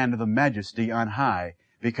right hand of the Majesty on high,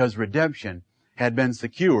 because redemption had been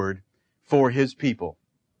secured for His people.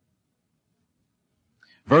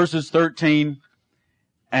 Verses 13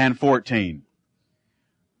 and 14.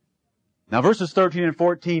 Now verses 13 and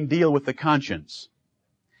 14 deal with the conscience.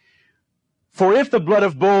 For if the blood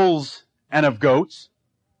of bulls and of goats,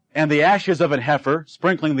 and the ashes of an heifer,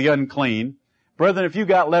 sprinkling the unclean, brethren, if you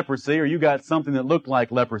got leprosy, or you got something that looked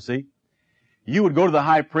like leprosy, you would go to the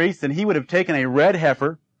high priest, and he would have taken a red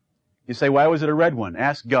heifer. You say, why was it a red one?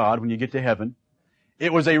 Ask God when you get to heaven.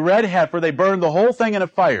 It was a red heifer. They burned the whole thing in a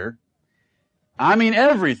fire. I mean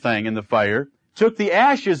everything in the fire. Took the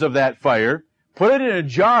ashes of that fire, put it in a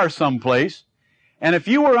jar someplace, and if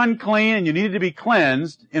you were unclean and you needed to be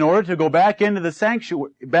cleansed in order to go back into the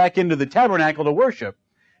sanctuary, back into the tabernacle to worship,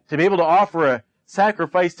 to be able to offer a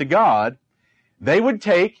sacrifice to God, they would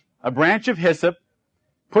take a branch of hyssop,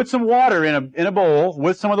 put some water in a bowl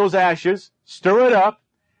with some of those ashes, stir it up,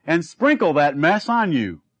 and sprinkle that mess on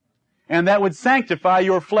you. And that would sanctify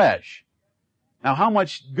your flesh. Now, how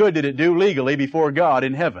much good did it do legally before God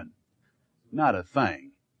in heaven? Not a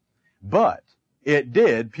thing. But it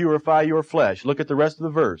did purify your flesh. Look at the rest of the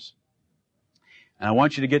verse. And I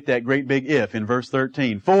want you to get that great big if in verse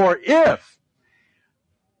 13. For if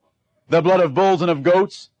the blood of bulls and of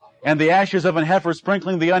goats and the ashes of an heifer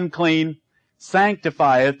sprinkling the unclean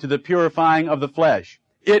sanctifieth to the purifying of the flesh.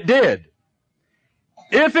 It did.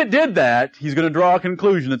 If it did that, he's going to draw a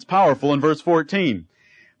conclusion that's powerful in verse 14.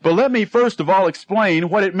 But let me first of all explain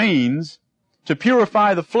what it means to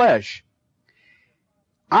purify the flesh.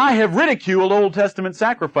 I have ridiculed Old Testament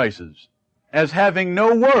sacrifices as having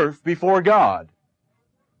no worth before God.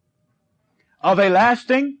 Of a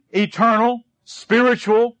lasting, eternal,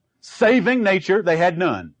 spiritual, saving nature, they had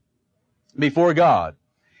none before God.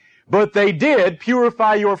 But they did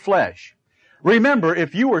purify your flesh. Remember,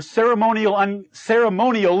 if you were ceremonially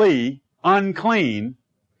unclean,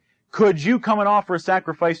 could you come and offer a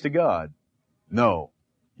sacrifice to God? No.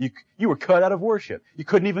 You were cut out of worship. You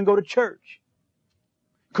couldn't even go to church.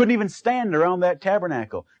 Couldn't even stand around that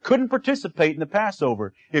tabernacle. Couldn't participate in the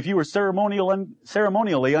Passover if you were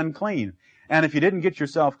ceremonially unclean. And if you didn't get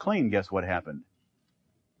yourself clean, guess what happened?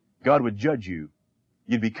 God would judge you.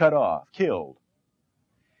 You'd be cut off, killed.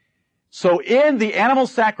 So in the animal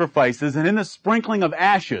sacrifices and in the sprinkling of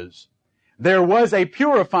ashes, there was a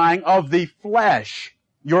purifying of the flesh.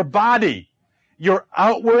 Your body, your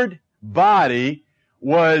outward body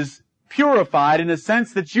was purified in the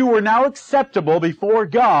sense that you were now acceptable before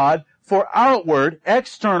God for outward,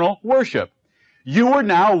 external worship. You were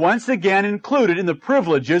now once again included in the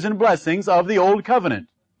privileges and blessings of the Old Covenant.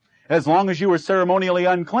 As long as you were ceremonially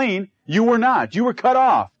unclean, you were not. You were cut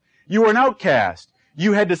off. You were an outcast.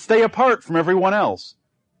 You had to stay apart from everyone else.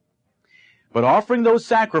 But offering those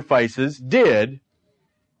sacrifices did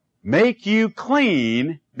make you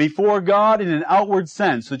clean before God in an outward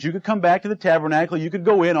sense, so that you could come back to the tabernacle, you could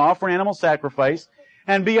go in, offer an animal sacrifice,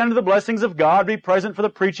 and be under the blessings of God, be present for the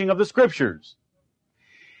preaching of the Scriptures.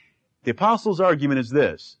 The apostle's argument is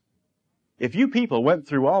this: if you people went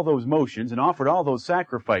through all those motions and offered all those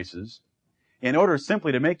sacrifices in order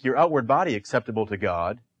simply to make your outward body acceptable to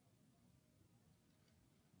God,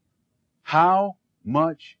 how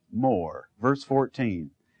much more, verse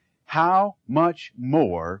 14, how much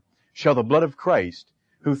more shall the blood of Christ,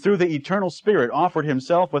 who through the eternal Spirit offered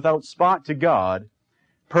Himself without spot to God,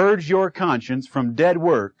 purge your conscience from dead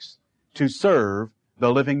works to serve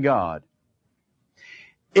the living God?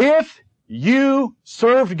 If you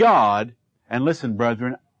served God, and listen,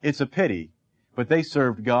 brethren, it's a pity, but they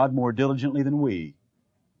served God more diligently than we.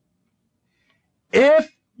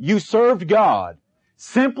 If you served God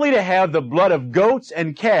simply to have the blood of goats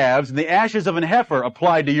and calves and the ashes of an heifer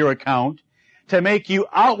applied to your account to make you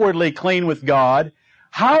outwardly clean with God,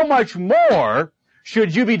 how much more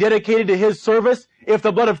should you be dedicated to His service if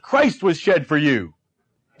the blood of Christ was shed for you?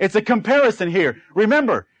 It's a comparison here.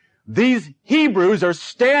 Remember, these Hebrews are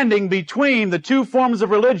standing between the two forms of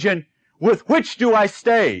religion. With which do I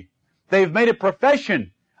stay? They've made a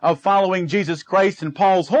profession of following Jesus Christ, and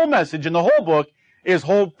Paul's whole message in the whole book is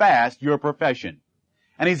hold fast your profession.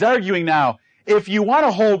 And he's arguing now, if you want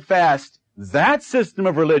to hold fast that system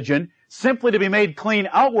of religion simply to be made clean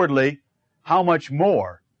outwardly, how much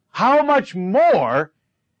more? How much more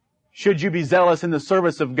should you be zealous in the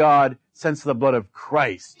service of God since the blood of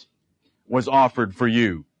Christ was offered for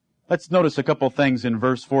you? Let's notice a couple things in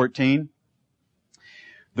verse 14.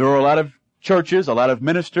 There are a lot of churches, a lot of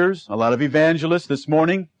ministers, a lot of evangelists this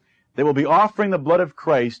morning that will be offering the blood of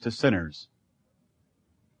Christ to sinners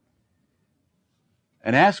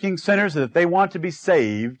and asking sinners that if they want to be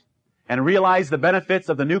saved and realize the benefits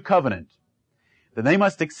of the new covenant, then they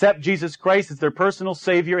must accept Jesus Christ as their personal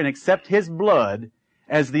Savior and accept His blood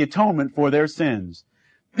as the atonement for their sins.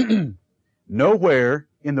 Nowhere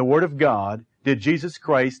in the Word of God did Jesus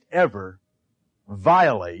Christ ever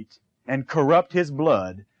violate and corrupt His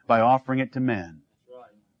blood by offering it to men.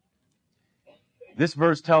 This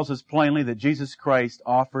verse tells us plainly that Jesus Christ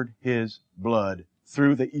offered His blood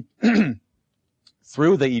through the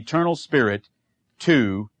through the eternal Spirit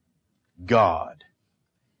to God.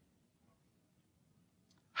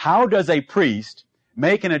 How does a priest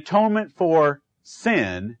make an atonement for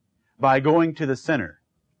sin by going to the sinner?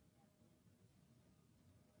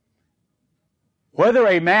 Whether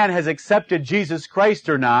a man has accepted Jesus Christ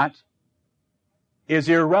or not is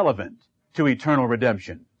irrelevant to eternal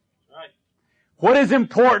redemption. Right. What is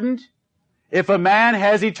important if a man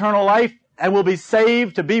has eternal life and will be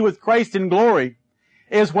saved to be with Christ in glory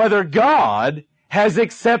is whether God has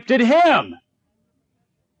accepted him. Amen.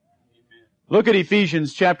 Look at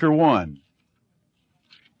Ephesians chapter 1.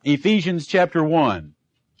 Ephesians chapter 1.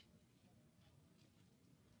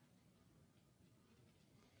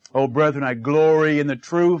 Oh, brethren, I glory in the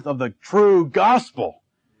truth of the true gospel.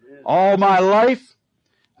 Amen. All my life,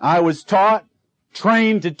 I was taught,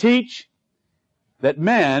 trained to teach that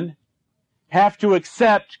men have to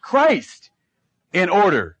accept Christ in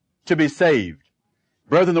order to be saved.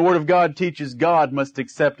 Brethren, the Word of God teaches God must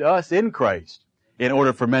accept us in Christ in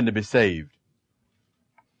order for men to be saved.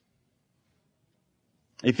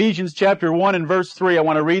 Ephesians chapter 1 and verse 3, I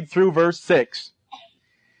want to read through verse 6.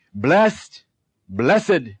 Blessed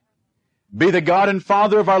be the God and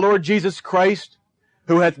Father of our Lord Jesus Christ,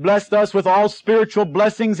 who hath blessed us with all spiritual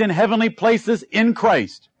blessings in heavenly places in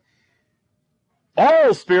Christ.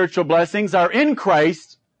 All spiritual blessings are in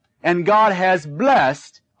Christ, and God has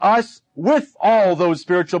blessed us with all those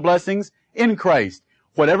spiritual blessings in Christ.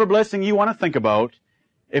 Whatever blessing you want to think about,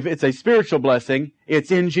 if it's a spiritual blessing,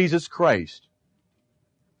 it's in Jesus Christ.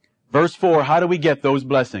 Verse 4, how do we get those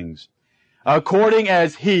blessings? According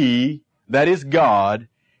as He, that is God,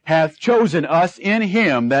 hath chosen us in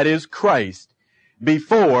Him, that is Christ,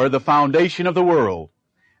 before the foundation of the world,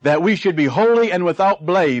 that we should be holy and without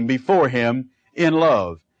blame before Him in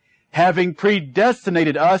love, having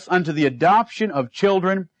predestinated us unto the adoption of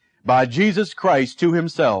children by Jesus Christ to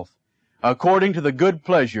Himself, according to the good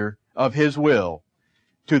pleasure of His will,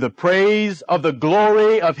 to the praise of the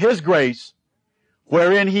glory of His grace,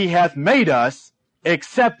 wherein He hath made us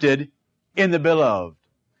accepted in the beloved.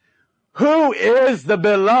 Who is the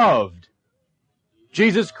beloved?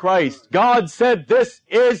 Jesus Christ. God said, "This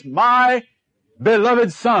is my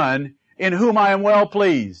beloved Son, in whom I am well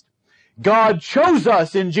pleased." God chose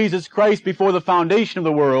us in Jesus Christ before the foundation of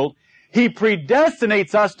the world. He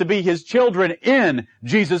predestinates us to be His children in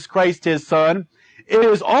Jesus Christ, His Son. It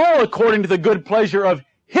is all according to the good pleasure of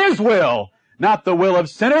His will, not the will of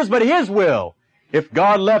sinners, but His will. If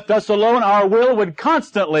God left us alone, our will would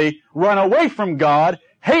constantly run away from God,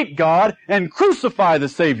 hate God, and crucify the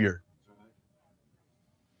Savior.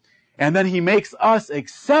 And then He makes us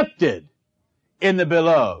accepted in the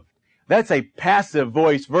beloved. That's a passive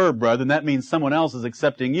voice verb, brethren. That means someone else is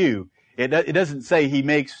accepting you. It doesn't say He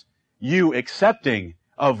makes you accepting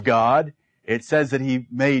of God. It says that He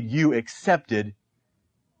made you accepted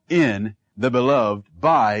in the beloved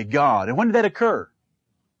by God. And when did that occur?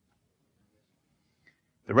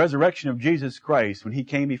 The resurrection of Jesus Christ, when He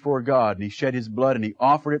came before God and He shed His blood and He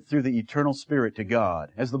offered it through the eternal Spirit to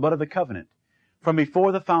God as the blood of the covenant. From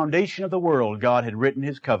before the foundation of the world, God had written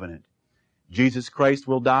His covenant. Jesus Christ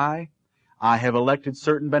will die. I have elected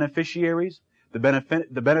certain beneficiaries. The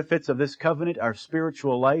benefits of this covenant are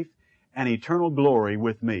spiritual life and eternal glory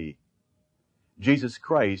with me. Jesus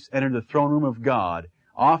Christ entered the throne room of God,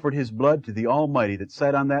 offered His blood to the Almighty that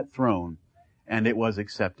sat on that throne, and it was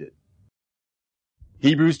accepted.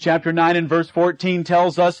 Hebrews chapter 9 and verse 14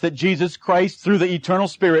 tells us that Jesus Christ, through the eternal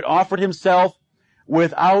Spirit, offered Himself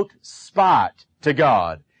without spot to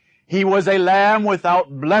God. He was a lamb without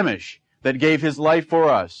blemish that gave His life for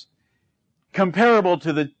us, comparable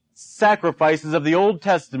to the sacrifices of the Old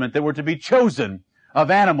Testament that were to be chosen of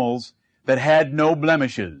animals that had no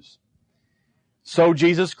blemishes. So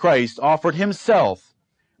Jesus Christ offered Himself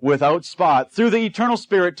without spot through the eternal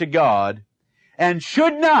Spirit to God, and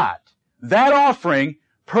should not that offering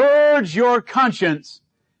purge your conscience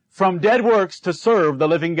from dead works to serve the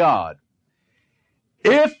living God?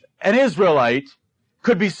 If an Israelite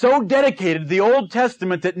could be so dedicated to the Old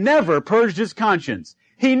Testament that never purged his conscience,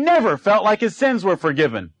 he never felt like his sins were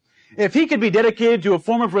forgiven. If he could be dedicated to a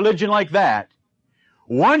form of religion like that,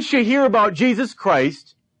 once you hear about Jesus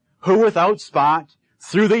Christ, who without spot,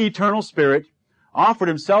 through the eternal Spirit, offered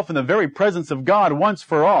himself in the very presence of God once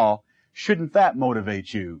for all, shouldn't that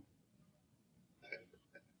motivate you?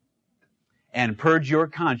 And purge your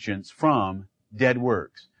conscience from dead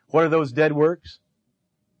works. What are those dead works?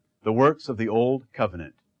 The works of the Old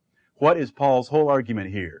Covenant. What is Paul's whole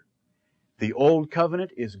argument here? The Old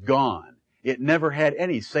Covenant is gone. It never had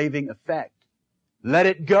any saving effect. Let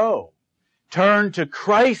it go. Turn to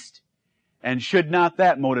Christ, and should not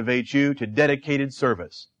that motivate you to dedicated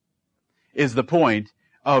service? Is the point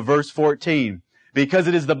of verse 14. Because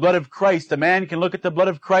it is the blood of Christ, a man can look at the blood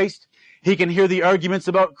of Christ, he can hear the arguments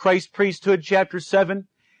about Christ's priesthood, chapter 7,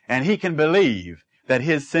 and he can believe that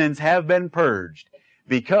his sins have been purged,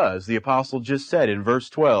 because the apostle just said in verse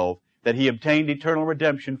 12 that he obtained eternal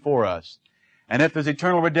redemption for us. And if there's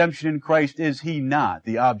eternal redemption in Christ, is he not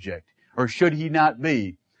the object, or should he not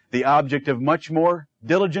be the object of much more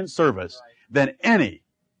diligent service than any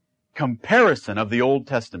comparison of the Old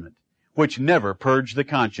Testament, which never purged the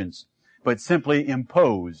conscience, but simply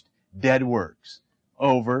imposed dead works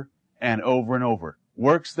over and over and over.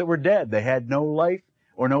 Works that were dead. They had no life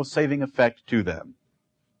or no saving effect to them.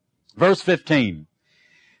 Verse 15.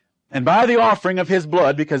 And by the offering of his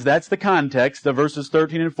blood, because that's the context of verses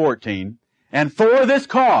 13 and 14, and for this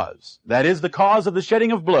cause, that is the cause of the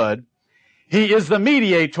shedding of blood, he is the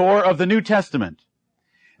mediator of the New Testament,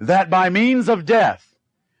 that by means of death,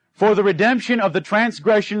 for the redemption of the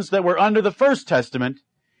transgressions that were under the first testament,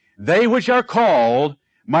 they which are called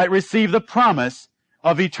might receive the promise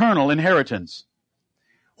of eternal inheritance.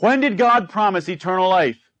 When did God promise eternal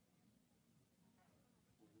life?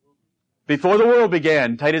 Before the world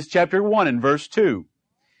began, Titus chapter 1 and verse 2.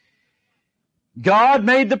 God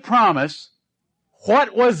made the promise.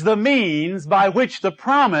 What was the means by which the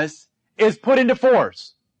promise is put into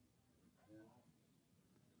force?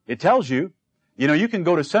 It tells you, you can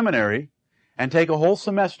go to seminary and take a whole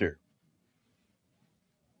semester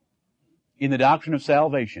in the doctrine of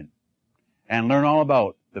salvation and learn all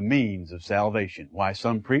about the means of salvation. Why,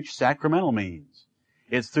 some preach sacramental means.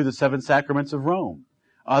 It's through the 7 sacraments of Rome.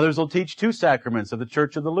 Others will teach 2 sacraments of the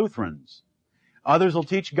Church of the Lutherans. Others will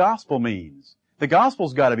teach gospel means. The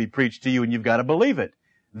gospel's got to be preached to you and you've got to believe it.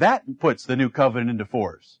 That puts the new covenant into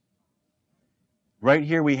force. Right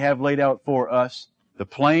here we have laid out for us the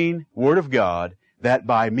plain Word of God, that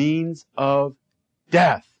by means of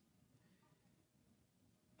death,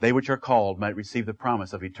 they which are called might receive the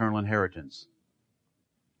promise of eternal inheritance.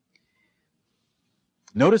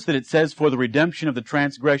 Notice that it says, for the redemption of the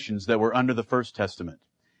transgressions that were under the first testament.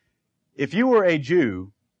 If you were a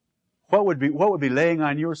Jew, what would be laying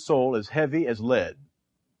on your soul as heavy as lead?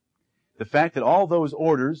 The fact that all those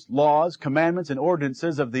orders, laws, commandments, and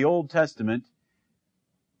ordinances of the Old Testament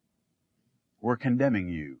were condemning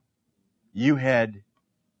you. You had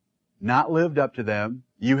not lived up to them.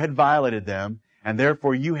 You had violated them. And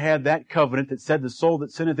therefore you had that covenant that said, the soul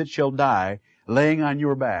that sinneth it shall die, laying on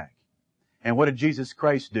your back. And what did Jesus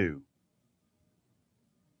Christ do?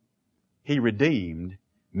 He redeemed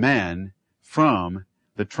men from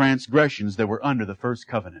the transgressions that were under the first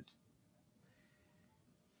covenant.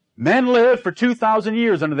 Men lived for 2,000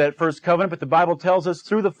 years under that first covenant, but the Bible tells us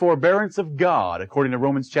through the forbearance of God, according to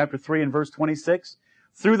Romans chapter 3 and verse 26,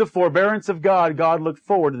 through the forbearance of God, God looked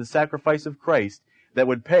forward to the sacrifice of Christ that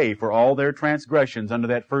would pay for all their transgressions under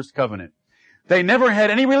that first covenant. They never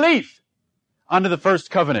had any relief under the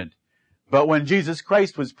first covenant. But when Jesus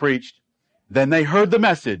Christ was preached, then they heard the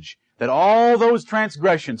message that all those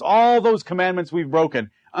transgressions, all those commandments we've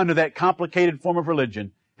broken under that complicated form of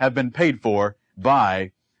religion have been paid for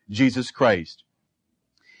by Jesus Christ.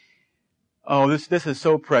 Oh, this is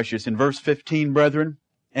so precious. In verse 15, brethren,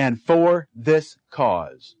 and for this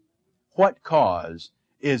cause. What cause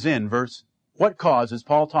is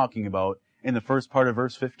Paul talking about in the first part of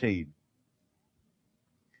verse 15?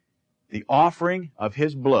 The offering of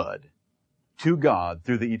his blood to God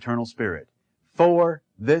through the eternal Spirit. For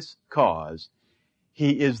this cause,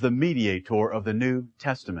 he is the mediator of the New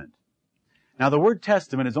Testament. Now, the word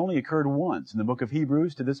testament has only occurred once in the book of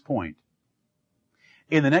Hebrews to this point.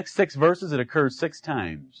 In the next 6 verses, it occurs 6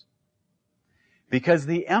 times. Because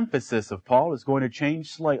the emphasis of Paul is going to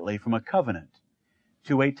change slightly from a covenant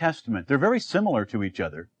to a testament. They're very similar to each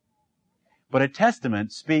other, But a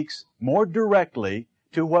testament speaks more directly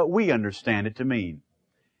to what we understand it to mean.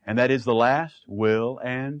 And that is the last will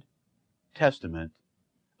and testament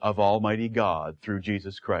of Almighty God through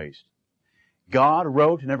Jesus Christ. God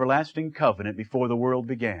wrote an everlasting covenant before the world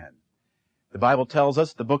began. The Bible tells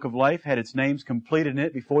us the book of life had its names completed in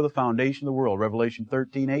it before the foundation of the world. Revelation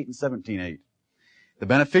 13:8 and 17:8. The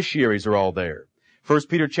beneficiaries are all there. 1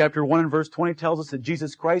 Peter chapter 1 and verse 20 tells us that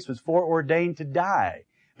Jesus Christ was foreordained to die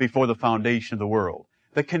before the foundation of the world.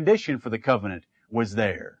 The condition for the covenant was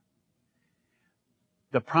there.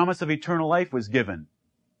 The promise of eternal life was given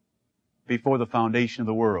before the foundation of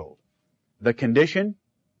the world. The condition,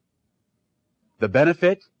 the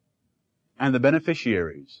benefit, and the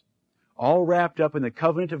beneficiaries, all wrapped up in the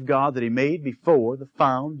covenant of God that He made before the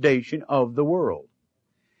foundation of the world.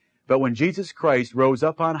 But when Jesus Christ rose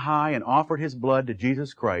up on high and offered His blood to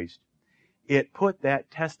Jesus Christ, it put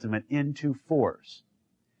that testament into force.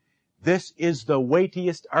 This is the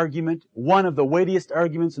weightiest argument, one of the weightiest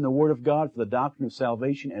arguments in the Word of God for the doctrine of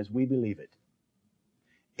salvation as we believe it.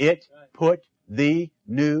 It put the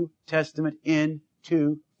New Testament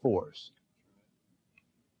into force.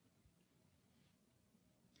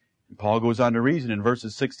 And Paul goes on to reason in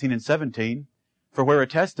verses 16 and 17, for where a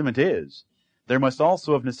testament is, there must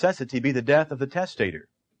also of necessity be the death of the testator.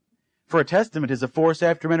 For a testament is a force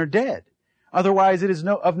after men are dead. Otherwise it is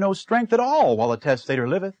of no strength at all while a testator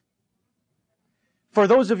liveth. For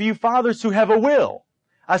those of you fathers who have a will,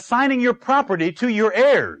 assigning your property to your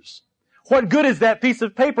heirs, what good is that piece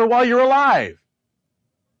of paper while you're alive?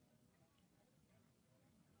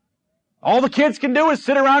 All the kids can do is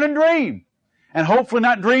sit around and dream, and hopefully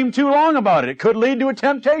not dream too long about it. It could lead to a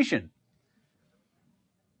temptation.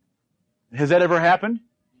 Has that ever happened?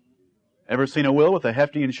 Ever seen a will with a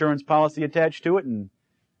hefty insurance policy attached to it and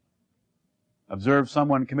observed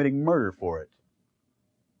someone committing murder for it?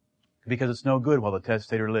 Because it's no good while the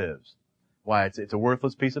testator lives. Why, it's a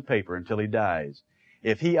worthless piece of paper until he dies.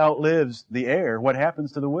 If he outlives the heir, what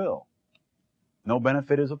happens to the will? No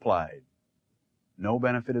benefit is applied. No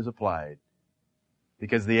benefit is applied.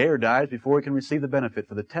 Because the heir dies before he can receive the benefit,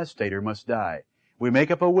 for the testator must die. We make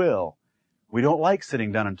up a will. We don't like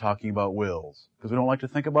sitting down and talking about wills, because we don't like to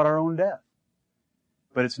think about our own death.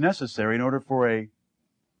 But it's necessary in order for a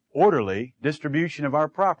orderly distribution of our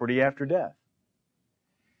property after death.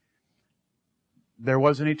 There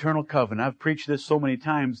was an eternal covenant. I've preached this so many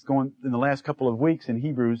times going in the last couple of weeks in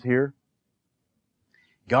Hebrews here.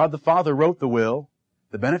 God the Father wrote the will.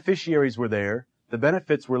 The beneficiaries were there. The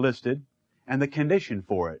benefits were listed. And the condition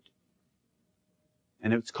for it.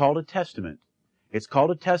 And it's called a testament. It's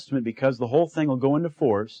called a testament because the whole thing will go into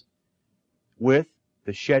force with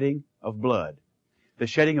the shedding of blood. The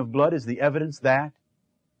shedding of blood is the evidence that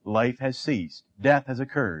life has ceased. Death has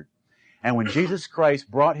occurred. And when Jesus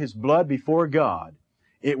Christ brought His blood before God,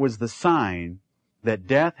 it was the sign that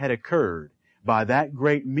death had occurred by that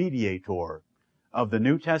great mediator of the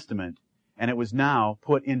New Testament, and it was now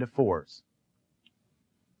put into force.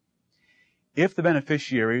 If the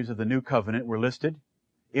beneficiaries of the new covenant were listed,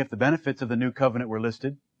 if the benefits of the new covenant were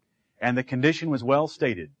listed, and the condition was well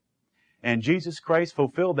stated, and Jesus Christ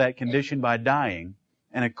fulfilled that condition by dying,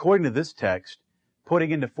 and according to this text,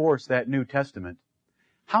 putting into force that New Testament,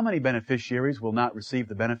 how many beneficiaries will not receive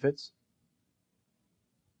the benefits?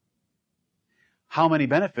 How many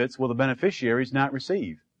benefits will the beneficiaries not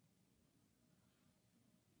receive?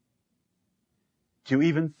 To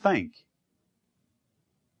even think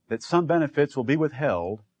that some benefits will be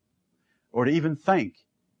withheld, or to even think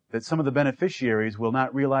that some of the beneficiaries will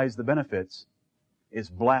not realize the benefits, is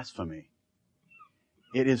blasphemy.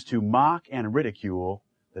 It is to mock and ridicule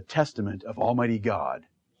the testament of Almighty God.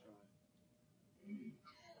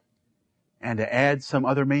 And to add some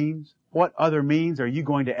other means? What other means are you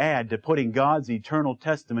going to add to putting God's eternal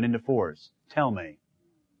testament into force? Tell me.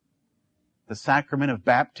 The sacrament of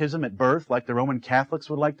baptism at birth, like the Roman Catholics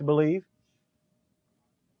would like to believe?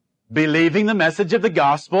 Believing the message of the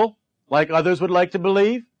gospel, like others would like to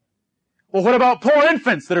believe? Well, what about poor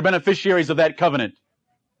infants that are beneficiaries of that covenant?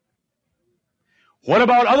 What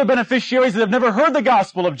about other beneficiaries that have never heard the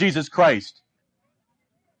gospel of Jesus Christ?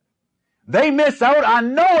 They miss out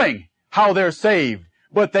on knowing how they're saved,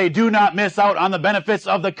 but they do not miss out on the benefits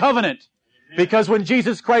of the covenant. Because when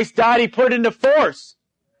Jesus Christ died, He put it into force.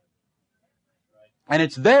 And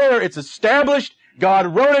it's there, it's established,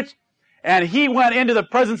 God wrote it, and He went into the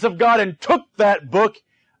presence of God and took that book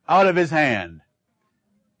out of His hand.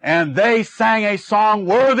 And they sang a song,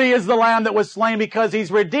 "Worthy is the Lamb that was slain," because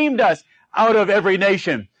He's redeemed us out of every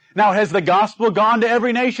nation. Now, has the gospel gone to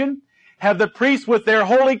every nation? Have the priests with their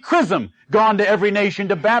holy chrism gone to every nation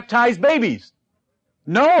to baptize babies?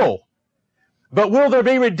 No. But will there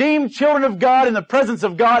be redeemed children of God in the presence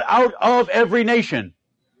of God out of every nation?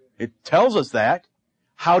 It tells us that.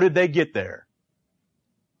 How did they get there?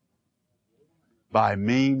 By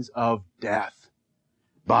means of death.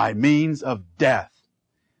 By means of death.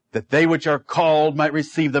 That they which are called might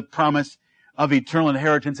receive the promise of eternal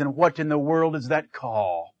inheritance. And what in the world is that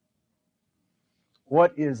call?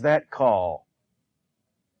 What is that call?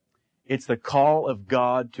 It's the call of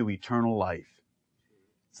God to eternal life.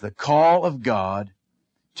 It's the call of God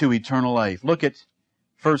to eternal life. Look at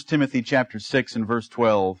 1 Timothy chapter 6 and verse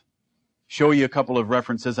 12. Show you a couple of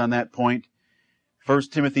references on that point. 1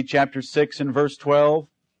 Timothy chapter 6 and verse 12.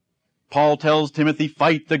 Paul tells Timothy,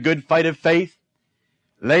 fight the good fight of faith.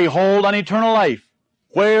 Lay hold on eternal life,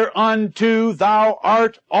 whereunto thou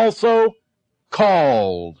art also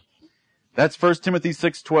called. That's 1 Timothy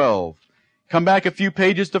 6:12. Come back a few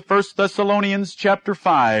pages to 1 Thessalonians chapter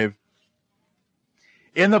 5.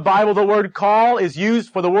 In the Bible, the word call is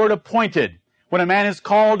used for the word appointed. When a man is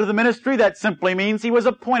called to the ministry, that simply means he was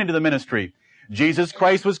appointed to the ministry. Jesus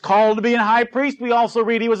Christ was called to be a high priest. We also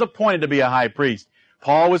read he was appointed to be a high priest.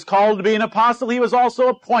 Paul was called to be an apostle. He was also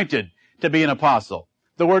appointed to be an apostle.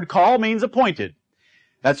 The word call means appointed.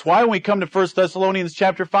 That's why when we come to 1 Thessalonians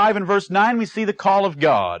chapter 5 and verse 9, we see the call of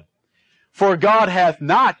God. For God hath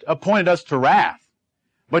not appointed us to wrath,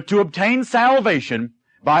 but to obtain salvation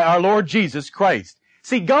by our Lord Jesus Christ.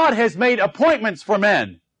 See, God has made appointments for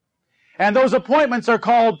men. And those appointments are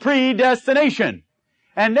called predestination.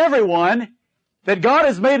 And everyone that God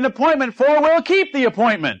has made an appointment for will keep the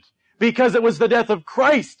appointment, because it was the death of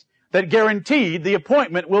Christ that guaranteed the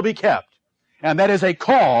appointment will be kept. And that is a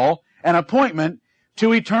call, an appointment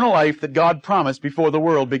to eternal life that God promised before the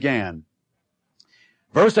world began.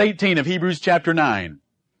 Verse 18 of Hebrews chapter 9.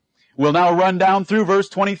 We'll now run down through verse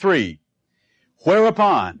 23.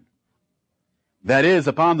 Whereupon, that is,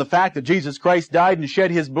 upon the fact that Jesus Christ died and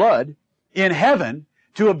shed His blood in heaven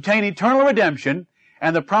to obtain eternal redemption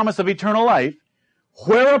and the promise of eternal life,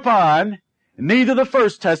 whereupon neither the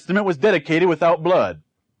first testament was dedicated without blood.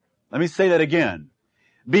 Let me say that again.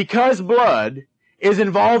 Because blood is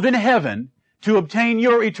involved in heaven to obtain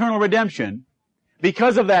your eternal redemption,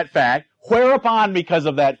 because of that fact, whereupon because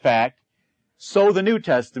of that fact, so the New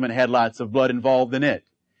Testament had lots of blood involved in it.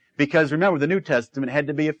 Because remember, the New Testament had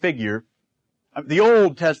to be a figure, the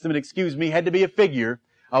Old Testament, had to be a figure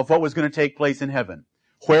of what was going to take place in heaven.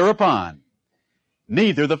 Whereupon,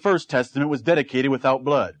 neither the first testament was dedicated without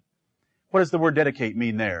blood. What does the word dedicate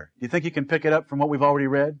mean there? Do you think you can pick it up from what we've already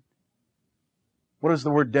read? What does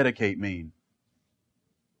the word dedicate mean?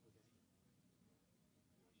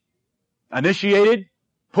 Initiated,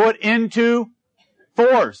 put into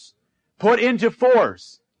force. Put into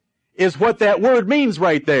force is what that word means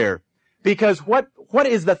right there. Because what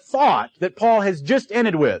is the thought that Paul has just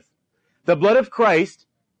ended with? The blood of Christ,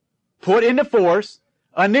 put into force,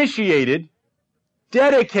 initiated,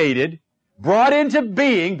 dedicated, brought into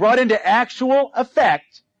being, brought into actual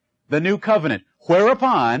effect, the new covenant.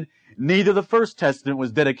 Whereupon, neither the first testament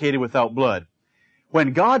was dedicated without blood.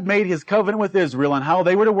 When God made His covenant with Israel on how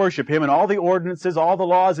they were to worship Him and all the ordinances, all the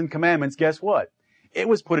laws and commandments, guess what? It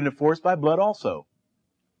was put into force by blood also.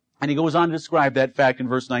 And he goes on to describe that fact in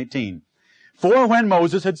verse 19. For when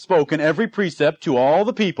Moses had spoken every precept to all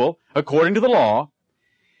the people, according to the law,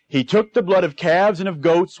 he took the blood of calves and of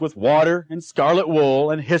goats with water and scarlet wool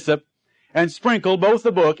and hyssop, and sprinkled both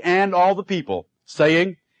the book and all the people,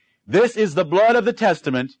 saying, This is the blood of the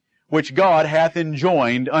testament which God hath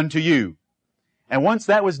enjoined unto you. And once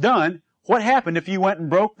that was done, what happened if you went and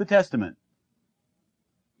broke the testament?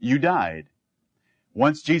 You died.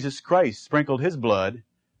 Once Jesus Christ sprinkled His blood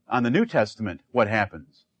on the New Testament, what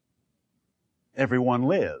happens? Everyone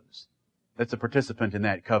lives that's a participant in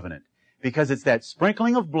that covenant. Because it's that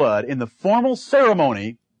sprinkling of blood in the formal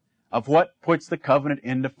ceremony of what puts the covenant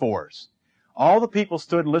into force. All the people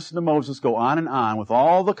stood and listened to Moses go on and on with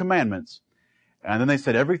all the commandments. And then they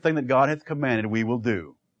said, everything that God hath commanded we will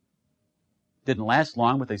do. Didn't last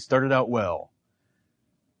long, but they started out well.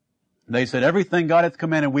 They said, everything God hath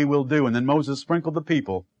commanded we will do. And then Moses sprinkled the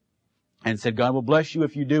people and said, God will bless you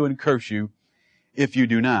if you do and curse you if you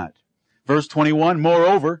do not. Verse 21,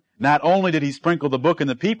 moreover, not only did He sprinkle the book and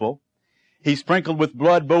the people, He sprinkled with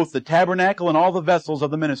blood both the tabernacle and all the vessels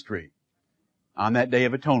of the ministry on that day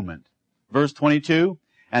of atonement. Verse 22,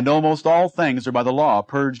 and almost all things are by the law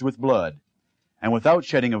purged with blood, and without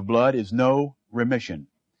shedding of blood is no remission.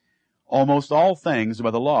 Almost all things are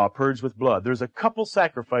by the law purged with blood. There's a couple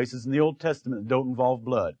sacrifices in the Old Testament that don't involve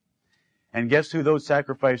blood. And guess who those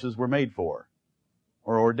sacrifices were made for?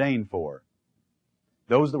 Or ordained for?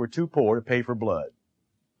 Those that were too poor to pay for blood.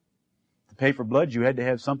 To pay for blood, you had to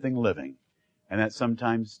have something living. And that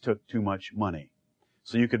sometimes took too much money.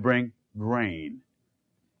 So you could bring grain.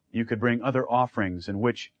 You could bring other offerings in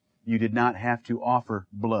which you did not have to offer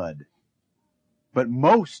blood. But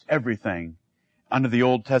most everything under the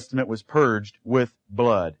Old Testament was purged with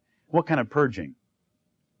blood. What kind of purging?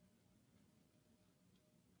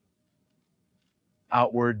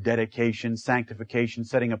 Outward dedication, sanctification,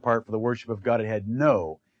 setting apart for the worship of God. It had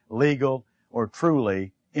no legal or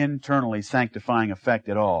truly internally sanctifying effect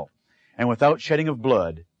at all. And without shedding of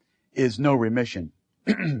blood is no remission.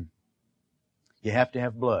 You have to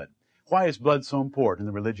have blood. Why is blood so important in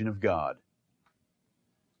the religion of God?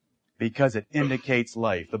 Because it indicates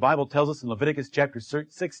life. The Bible tells us in Leviticus chapter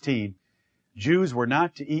 16, Jews were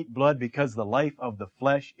not to eat blood because the life of the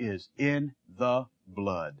flesh is in the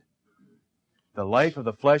blood. The life of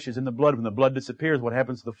the flesh is in the blood. When the blood disappears, what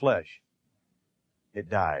happens to the flesh? It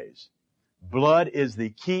dies. Blood is the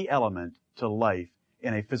key element to life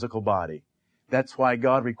in a physical body. That's why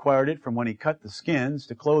God required it from when He cut the skins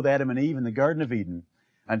to clothe Adam and Eve in the Garden of Eden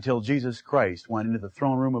until Jesus Christ went into the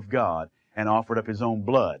throne room of God and offered up His own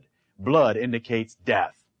blood. Blood indicates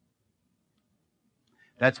death.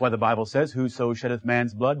 That's why the Bible says, whoso sheddeth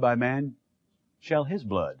man's blood, by man shall his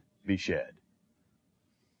blood be shed.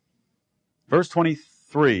 Verse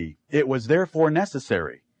 23, it was therefore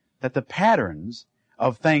necessary that the patterns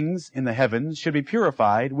of things in the heavens should be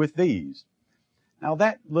purified with these. Now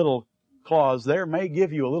that little clause there may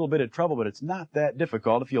give you a little bit of trouble, but it's not that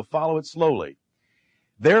difficult if you'll follow it slowly.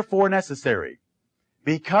 Therefore necessary.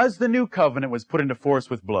 Because the new covenant was put into force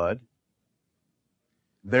with blood,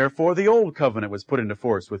 therefore the old covenant was put into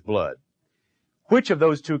force with blood. Which of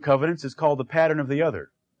those two covenants is called the pattern of the other?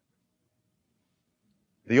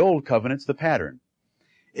 The old covenant's the pattern.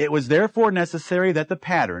 It was therefore necessary that the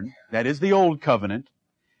pattern, that is the old covenant,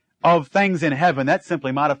 of things in heaven, that's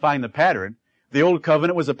simply modifying the pattern. The old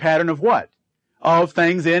covenant was a pattern of what? Of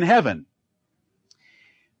things in heaven.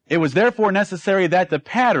 It was therefore necessary that the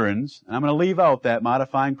patterns, and I'm going to leave out that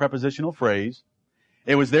modifying prepositional phrase,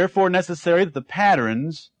 it was therefore necessary that the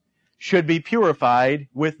patterns should be purified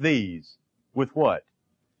with these. With what?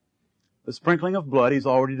 The sprinkling of blood He's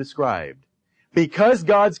already described. Because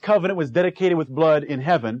God's covenant was dedicated with blood in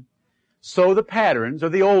heaven, so the patterns, or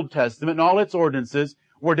the Old Testament and all its ordinances,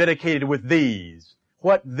 were dedicated with these.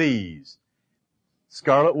 What these?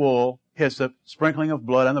 Scarlet wool, hyssop, sprinkling of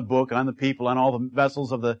blood on the book, on the people, on all the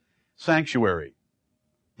vessels of the sanctuary.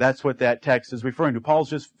 That's what that text is referring to. Paul's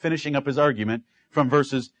just finishing up his argument from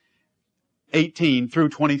verses 18 through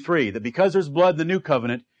 23, that because there's blood in the new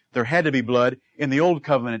covenant, there had to be blood in the old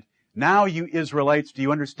covenant. Now, you Israelites, do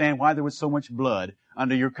you understand why there was so much blood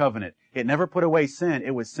under your covenant? It never put away sin.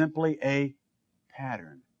 It was simply a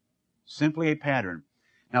pattern. Simply a pattern.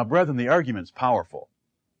 Now, brethren, the argument's powerful.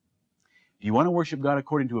 Do you want to worship God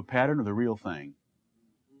according to a pattern or the real thing?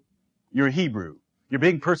 You're a Hebrew. You're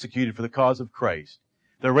being persecuted for the cause of Christ.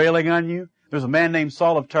 They're railing on you. There's a man named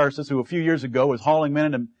Saul of Tarsus who a few years ago was hauling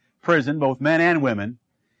men into prison, both men and women.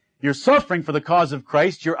 You're suffering for the cause of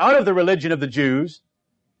Christ. You're out of the religion of the Jews.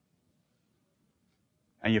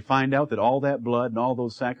 And you find out that all that blood and all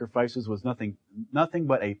those sacrifices was nothing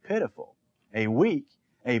but a pitiful, a weak,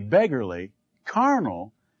 a beggarly,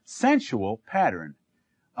 carnal, sensual pattern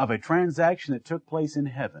of a transaction that took place in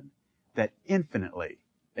heaven that infinitely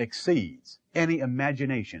exceeds any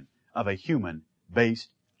imagination of a human-based,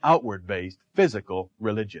 outward-based, physical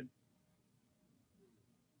religion.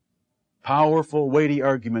 Powerful, weighty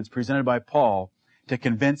arguments presented by Paul to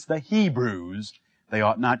convince the Hebrews they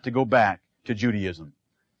ought not to go back to Judaism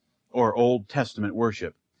or Old Testament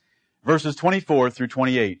worship. Verses 24 through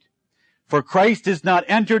 28. For Christ is not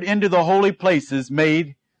entered into the holy places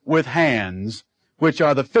made with hands, which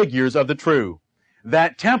are the figures of the true.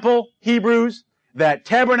 That temple, Hebrews, that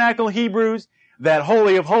tabernacle, Hebrews, that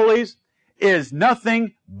Holy of Holies is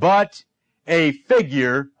nothing but a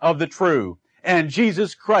figure of the true. And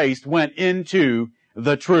Jesus Christ went into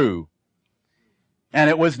the true. And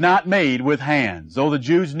it was not made with hands. Though the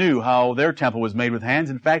Jews knew how their temple was made with hands.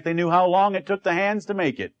 In fact, they knew how long it took the hands to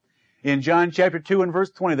make it. In John chapter 2 and verse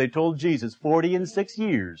 20, they told Jesus, 46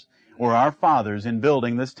 years were our fathers in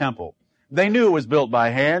building this temple. They knew it was built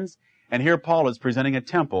by hands. And here Paul is presenting a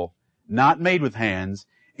temple not made with hands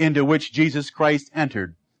into which Jesus Christ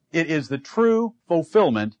entered. It is the true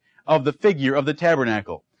fulfillment of the figure of the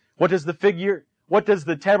tabernacle. What does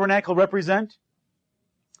the tabernacle represent?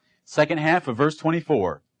 Second half of verse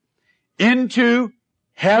 24. Into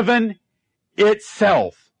heaven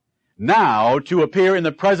itself, now to appear in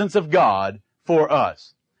the presence of God for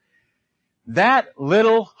us. That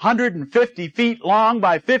little 150 feet long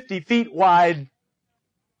by 50 feet wide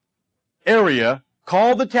area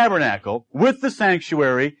called the tabernacle, with the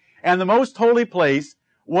sanctuary, and the most holy place,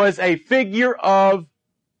 was a figure of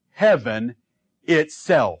heaven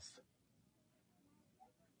itself.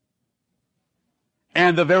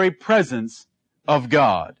 And the very presence of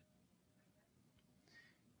God.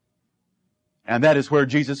 And that is where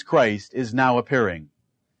Jesus Christ is now appearing.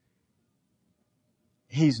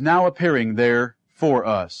 He's now appearing there for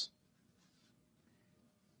us.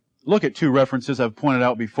 Look at two references I've pointed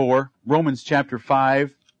out before. Romans chapter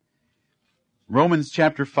 5. Romans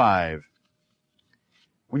chapter 5.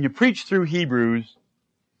 When you preach through Hebrews,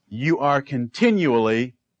 you are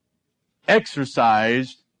continually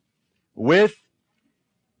exercised with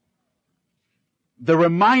the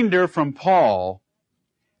reminder from Paul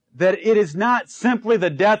that it is not simply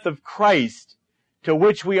the death of Christ to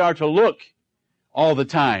which we are to look all the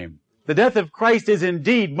time. The death of Christ is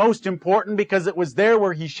indeed most important because it was there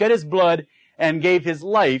where He shed His blood and gave His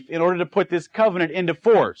life in order to put this covenant into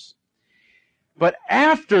force. But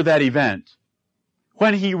after that event,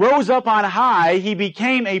 when He rose up on high, He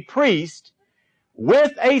became a priest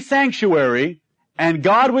with a sanctuary, and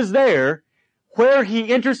God was there where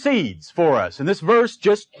He intercedes for us. And this verse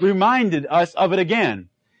just reminded us of it again.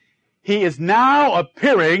 He is now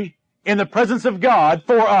appearing in the presence of God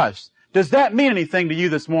for us. Does that mean anything to you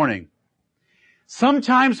this morning?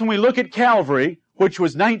 Sometimes when we look at Calvary, which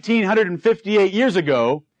was 1958 years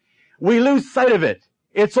ago, we lose sight of it.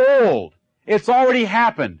 It's old. It's already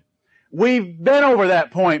happened. We've been over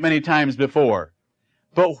that point many times before.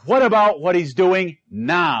 But what about what He's doing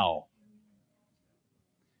now?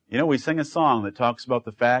 You know, we sing a song that talks about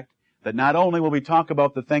the fact that not only will we talk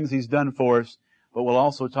about the things He's done for us, but we'll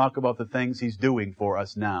also talk about the things He's doing for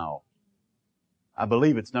us now. I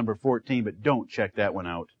believe it's number 14, but don't check that one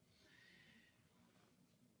out.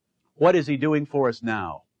 What is He doing for us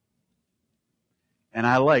now? And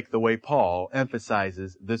I like the way Paul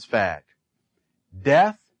emphasizes this fact.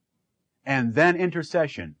 Death and then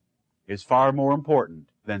intercession is far more important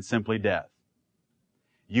than simply death.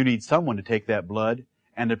 You need someone to take that blood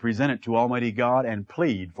and to present it to Almighty God and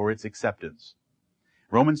plead for its acceptance.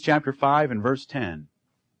 Romans chapter 5 and verse 10.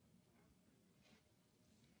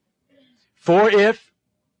 For if,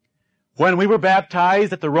 when we were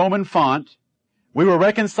baptized at the Roman font, we were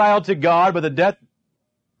reconciled to God by the death,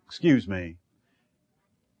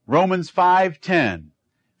 Romans 5:10.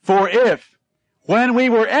 For if, when we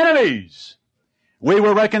were enemies, we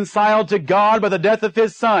were reconciled to God by the death of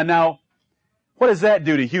His Son. Now, what does that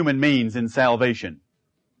do to human means in salvation?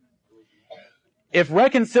 If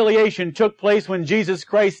reconciliation took place when Jesus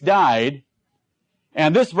Christ died,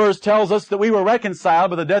 and this verse tells us that we were reconciled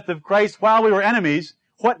by the death of Christ while we were enemies,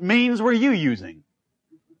 what means were you using?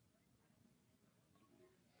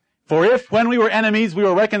 For if, when we were enemies, we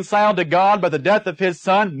were reconciled to God by the death of His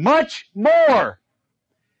Son, much more,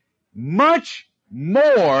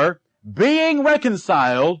 being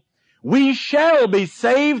reconciled, we shall be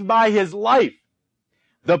saved by His life.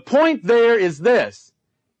 The point there is this: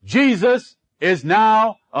 Jesus is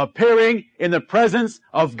now appearing in the presence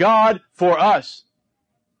of God for us.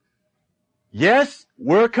 Yes,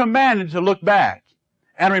 we're commanded to look back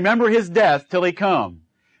and remember His death till He come.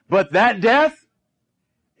 But that death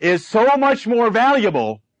is so much more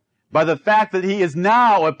valuable by the fact that He is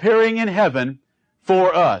now appearing in heaven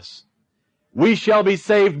for us. We shall be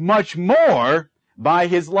saved much more by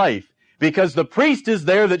His life, because the priest is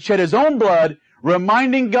there that shed his own blood,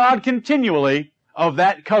 reminding God continually of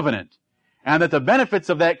that covenant, and that the benefits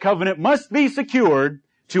of that covenant must be secured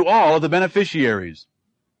to all of the beneficiaries.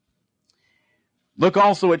 Look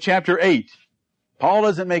also at chapter 8. Paul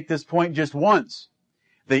doesn't make this point just once.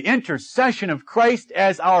 The intercession of Christ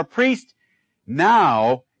as our priest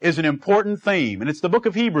now is an important theme, and it's the book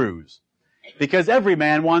of Hebrews, because every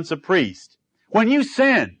man wants a priest. When you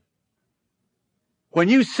sin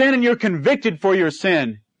and you're convicted for your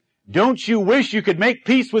sin, don't you wish you could make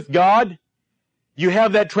peace with God? You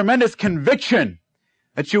have that tremendous conviction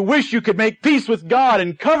that you wish you could make peace with God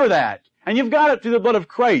and cover that, and you've got it through the blood of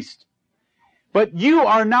Christ. But you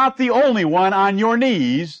are not the only one on your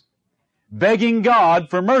knees begging God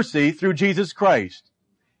for mercy through Jesus Christ.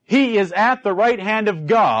 He is at the right hand of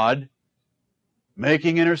God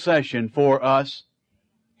making intercession for us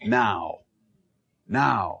now.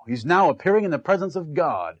 Now. He's now appearing in the presence of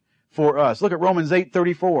God for us. Look at Romans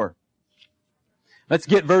 8:34. Let's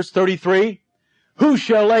get verse 33. Who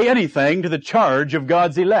shall lay anything to the charge of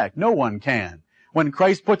God's elect? No one can. When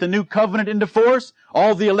Christ put the new covenant into force,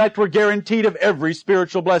 all the elect were guaranteed of every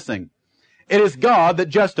spiritual blessing. It is God that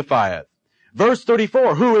justifieth. Verse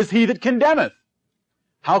 34, who is he that condemneth?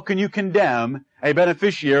 How can you condemn a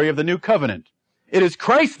beneficiary of the new covenant? It is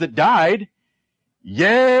Christ that died.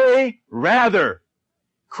 Yea, rather.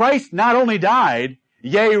 Christ not only died,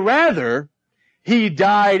 yea, rather, he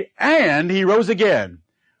died and he rose again,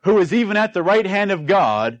 who is even at the right hand of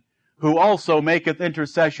God, who also maketh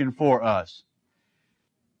intercession for us.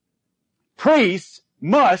 Priests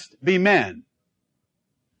must be men.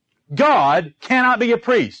 God cannot be a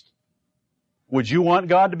priest. Would you want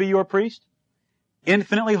God to be your priest?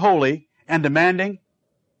 Infinitely holy and demanding.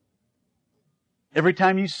 Every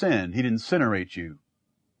time you sin, He'd incinerate you.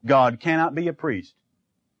 God cannot be a priest.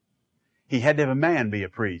 He had to have a man be a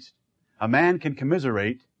priest. A man can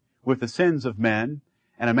commiserate with the sins of men,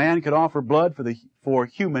 and a man could offer blood for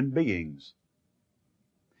human beings.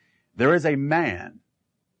 There is a man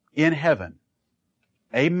in heaven.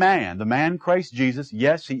 A man, the man Christ Jesus.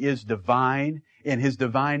 Yes, He is divine in His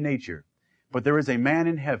divine nature. But there is a man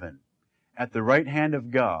in heaven at the right hand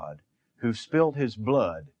of God who spilled His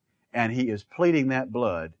blood, and He is pleading that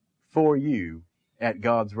blood for you at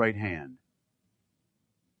God's right hand.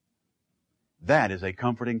 That is a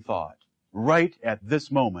comforting thought. Right at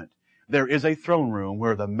this moment, there is a throne room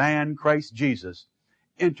where the man Christ Jesus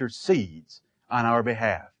intercedes on our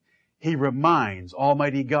behalf. He reminds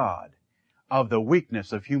Almighty God of the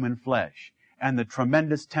weakness of human flesh and the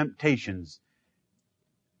tremendous temptations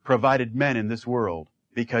provided men in this world,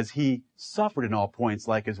 because He suffered in all points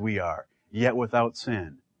like as we are, yet without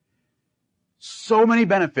sin. So many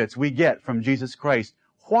benefits we get from Jesus Christ.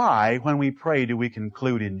 Why, when we pray, do we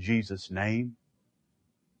conclude in Jesus' name?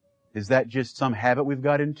 Is that just some habit we've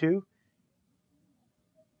got into?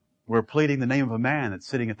 We're pleading the name of a man that's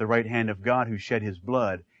sitting at the right hand of God who shed His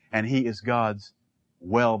blood, and He is God's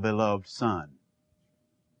well-beloved Son.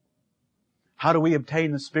 How do we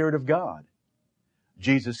obtain the Spirit of God?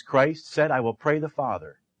 Jesus Christ said, I will pray the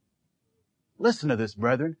Father. Listen to this,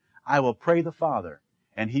 brethren. I will pray the Father,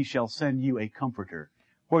 and He shall send you a comforter.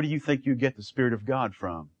 Where do you think you get the Spirit of God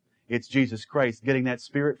from? It's Jesus Christ getting that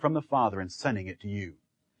Spirit from the Father and sending it to you.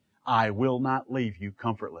 I will not leave you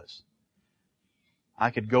comfortless. I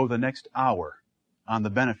could go the next hour on the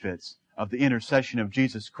benefits of the intercession of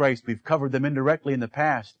Jesus Christ. We've covered them indirectly in the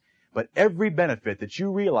past, but every benefit that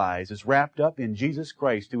you realize is wrapped up in Jesus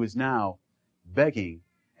Christ, who is now begging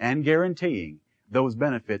and guaranteeing those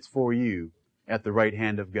benefits for you at the right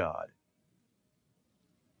hand of God.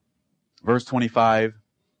 Verse 25,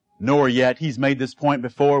 nor yet, he's made this point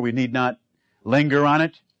before, we need not linger on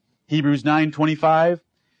it. Hebrews 9:25,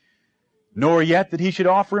 nor yet that he should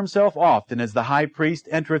offer himself often, as the high priest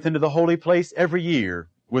entereth into the holy place every year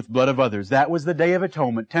with blood of others. That was the Day of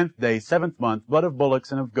Atonement, 10th day, 7th month, blood of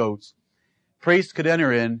bullocks and of goats. Priest could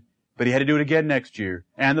enter in, but he had to do it again next year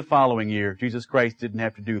and the following year. Jesus Christ didn't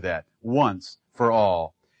have to do that. Once for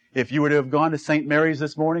all. If you were to have gone to St. Mary's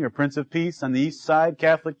this morning or Prince of Peace on the East Side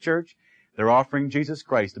Catholic Church, they're offering Jesus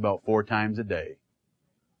Christ about 4 times a day.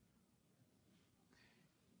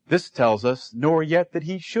 This tells us, nor yet that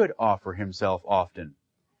he should offer himself often.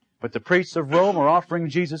 But the priests of Rome are offering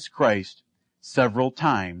Jesus Christ several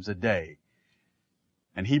times a day.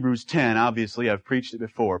 And Hebrews 10, obviously I've preached it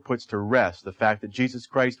before, puts to rest the fact that Jesus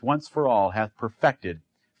Christ once for all hath perfected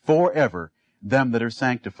forever them that are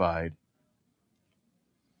sanctified.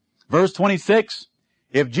 Verse 26,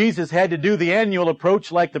 if Jesus had to do the annual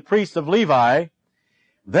approach like the priests of Levi,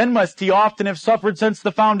 then must he often have suffered since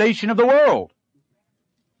the foundation of the world.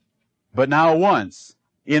 But now once,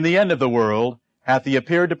 in the end of the world, hath he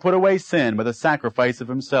appeared to put away sin by the sacrifice of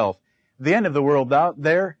himself. The end of the world out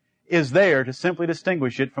there is there to simply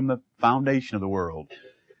distinguish it from the foundation of the world.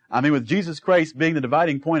 I mean, with Jesus Christ being the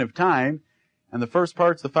dividing point of time, and the first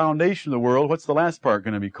part's the foundation of the world, what's the last part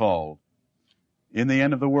going to be called? In the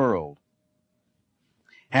end of the world.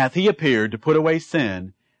 Hath he appeared to put away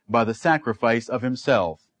sin by the sacrifice of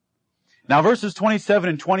himself. Now verses 27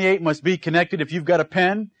 and 28 must be connected. If you've got a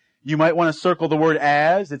pen, you might want to circle the word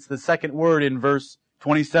as. It's the second word in verse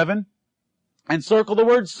 27. And circle the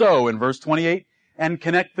word so in verse 28 and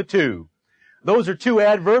connect the two. Those are two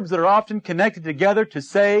adverbs that are often connected together to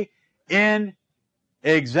say in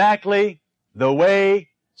exactly the way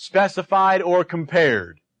specified or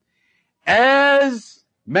compared. As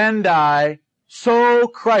men die, so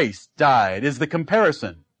Christ died is the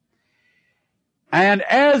comparison. And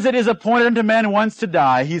as it is appointed unto men once to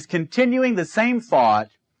die, he's continuing the same thought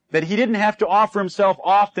that he didn't have to offer himself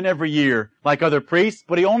often every year like other priests,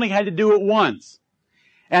 but he only had to do it once.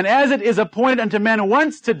 And as it is appointed unto men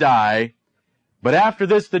once to die, but after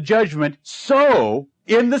this the judgment, so,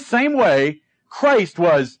 in the same way, Christ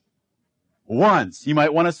was once. You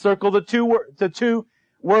might want to circle the two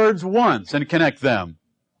words once and connect them.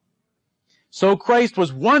 So Christ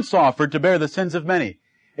was once offered to bear the sins of many.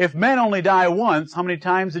 If men only die once, how many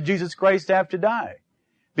times did Jesus Christ have to die?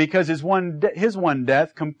 Because his one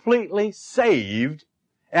death completely saved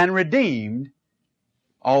and redeemed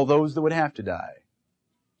all those that would have to die.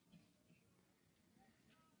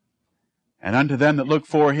 And unto them that look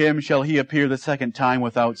for him shall he appear the second time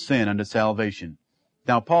without sin unto salvation.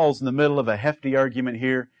 Now Paul's in the middle of a hefty argument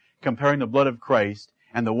here, comparing the blood of Christ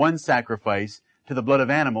and the one sacrifice to the blood of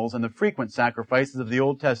animals and the frequent sacrifices of the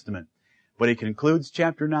Old Testament. But he concludes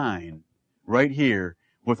chapter 9 right here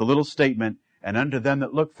with a little statement, and unto them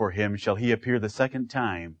that look for him shall he appear the second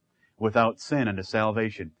time without sin unto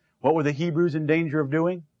salvation. What were the Hebrews in danger of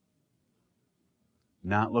doing?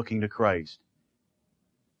 Not looking to Christ,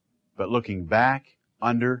 but looking back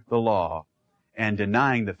under the law and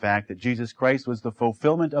denying the fact that Jesus Christ was the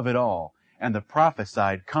fulfillment of it all and the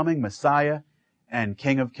prophesied coming Messiah and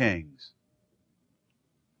King of Kings.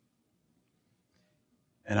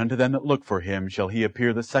 And unto them that look for him shall he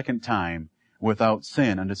appear the second time without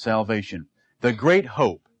sin unto salvation. The great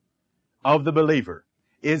hope of the believer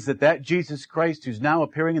is that Jesus Christ, who's now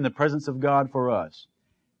appearing in the presence of God for us,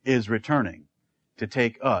 is returning to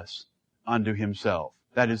take us unto himself.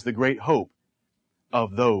 That is the great hope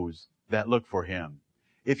of those that look for him.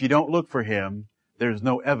 If you don't look for him, there's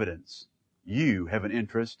no evidence you have an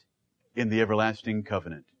interest in the everlasting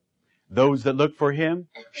covenant. Those that look for him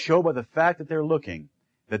show by the fact that they're looking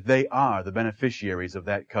that they are the beneficiaries of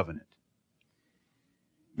that covenant.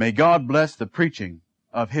 May God bless the preaching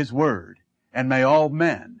of his word, and may all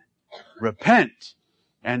men repent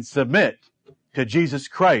and submit to Jesus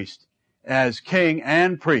Christ as King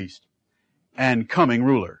and priest and coming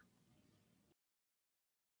ruler.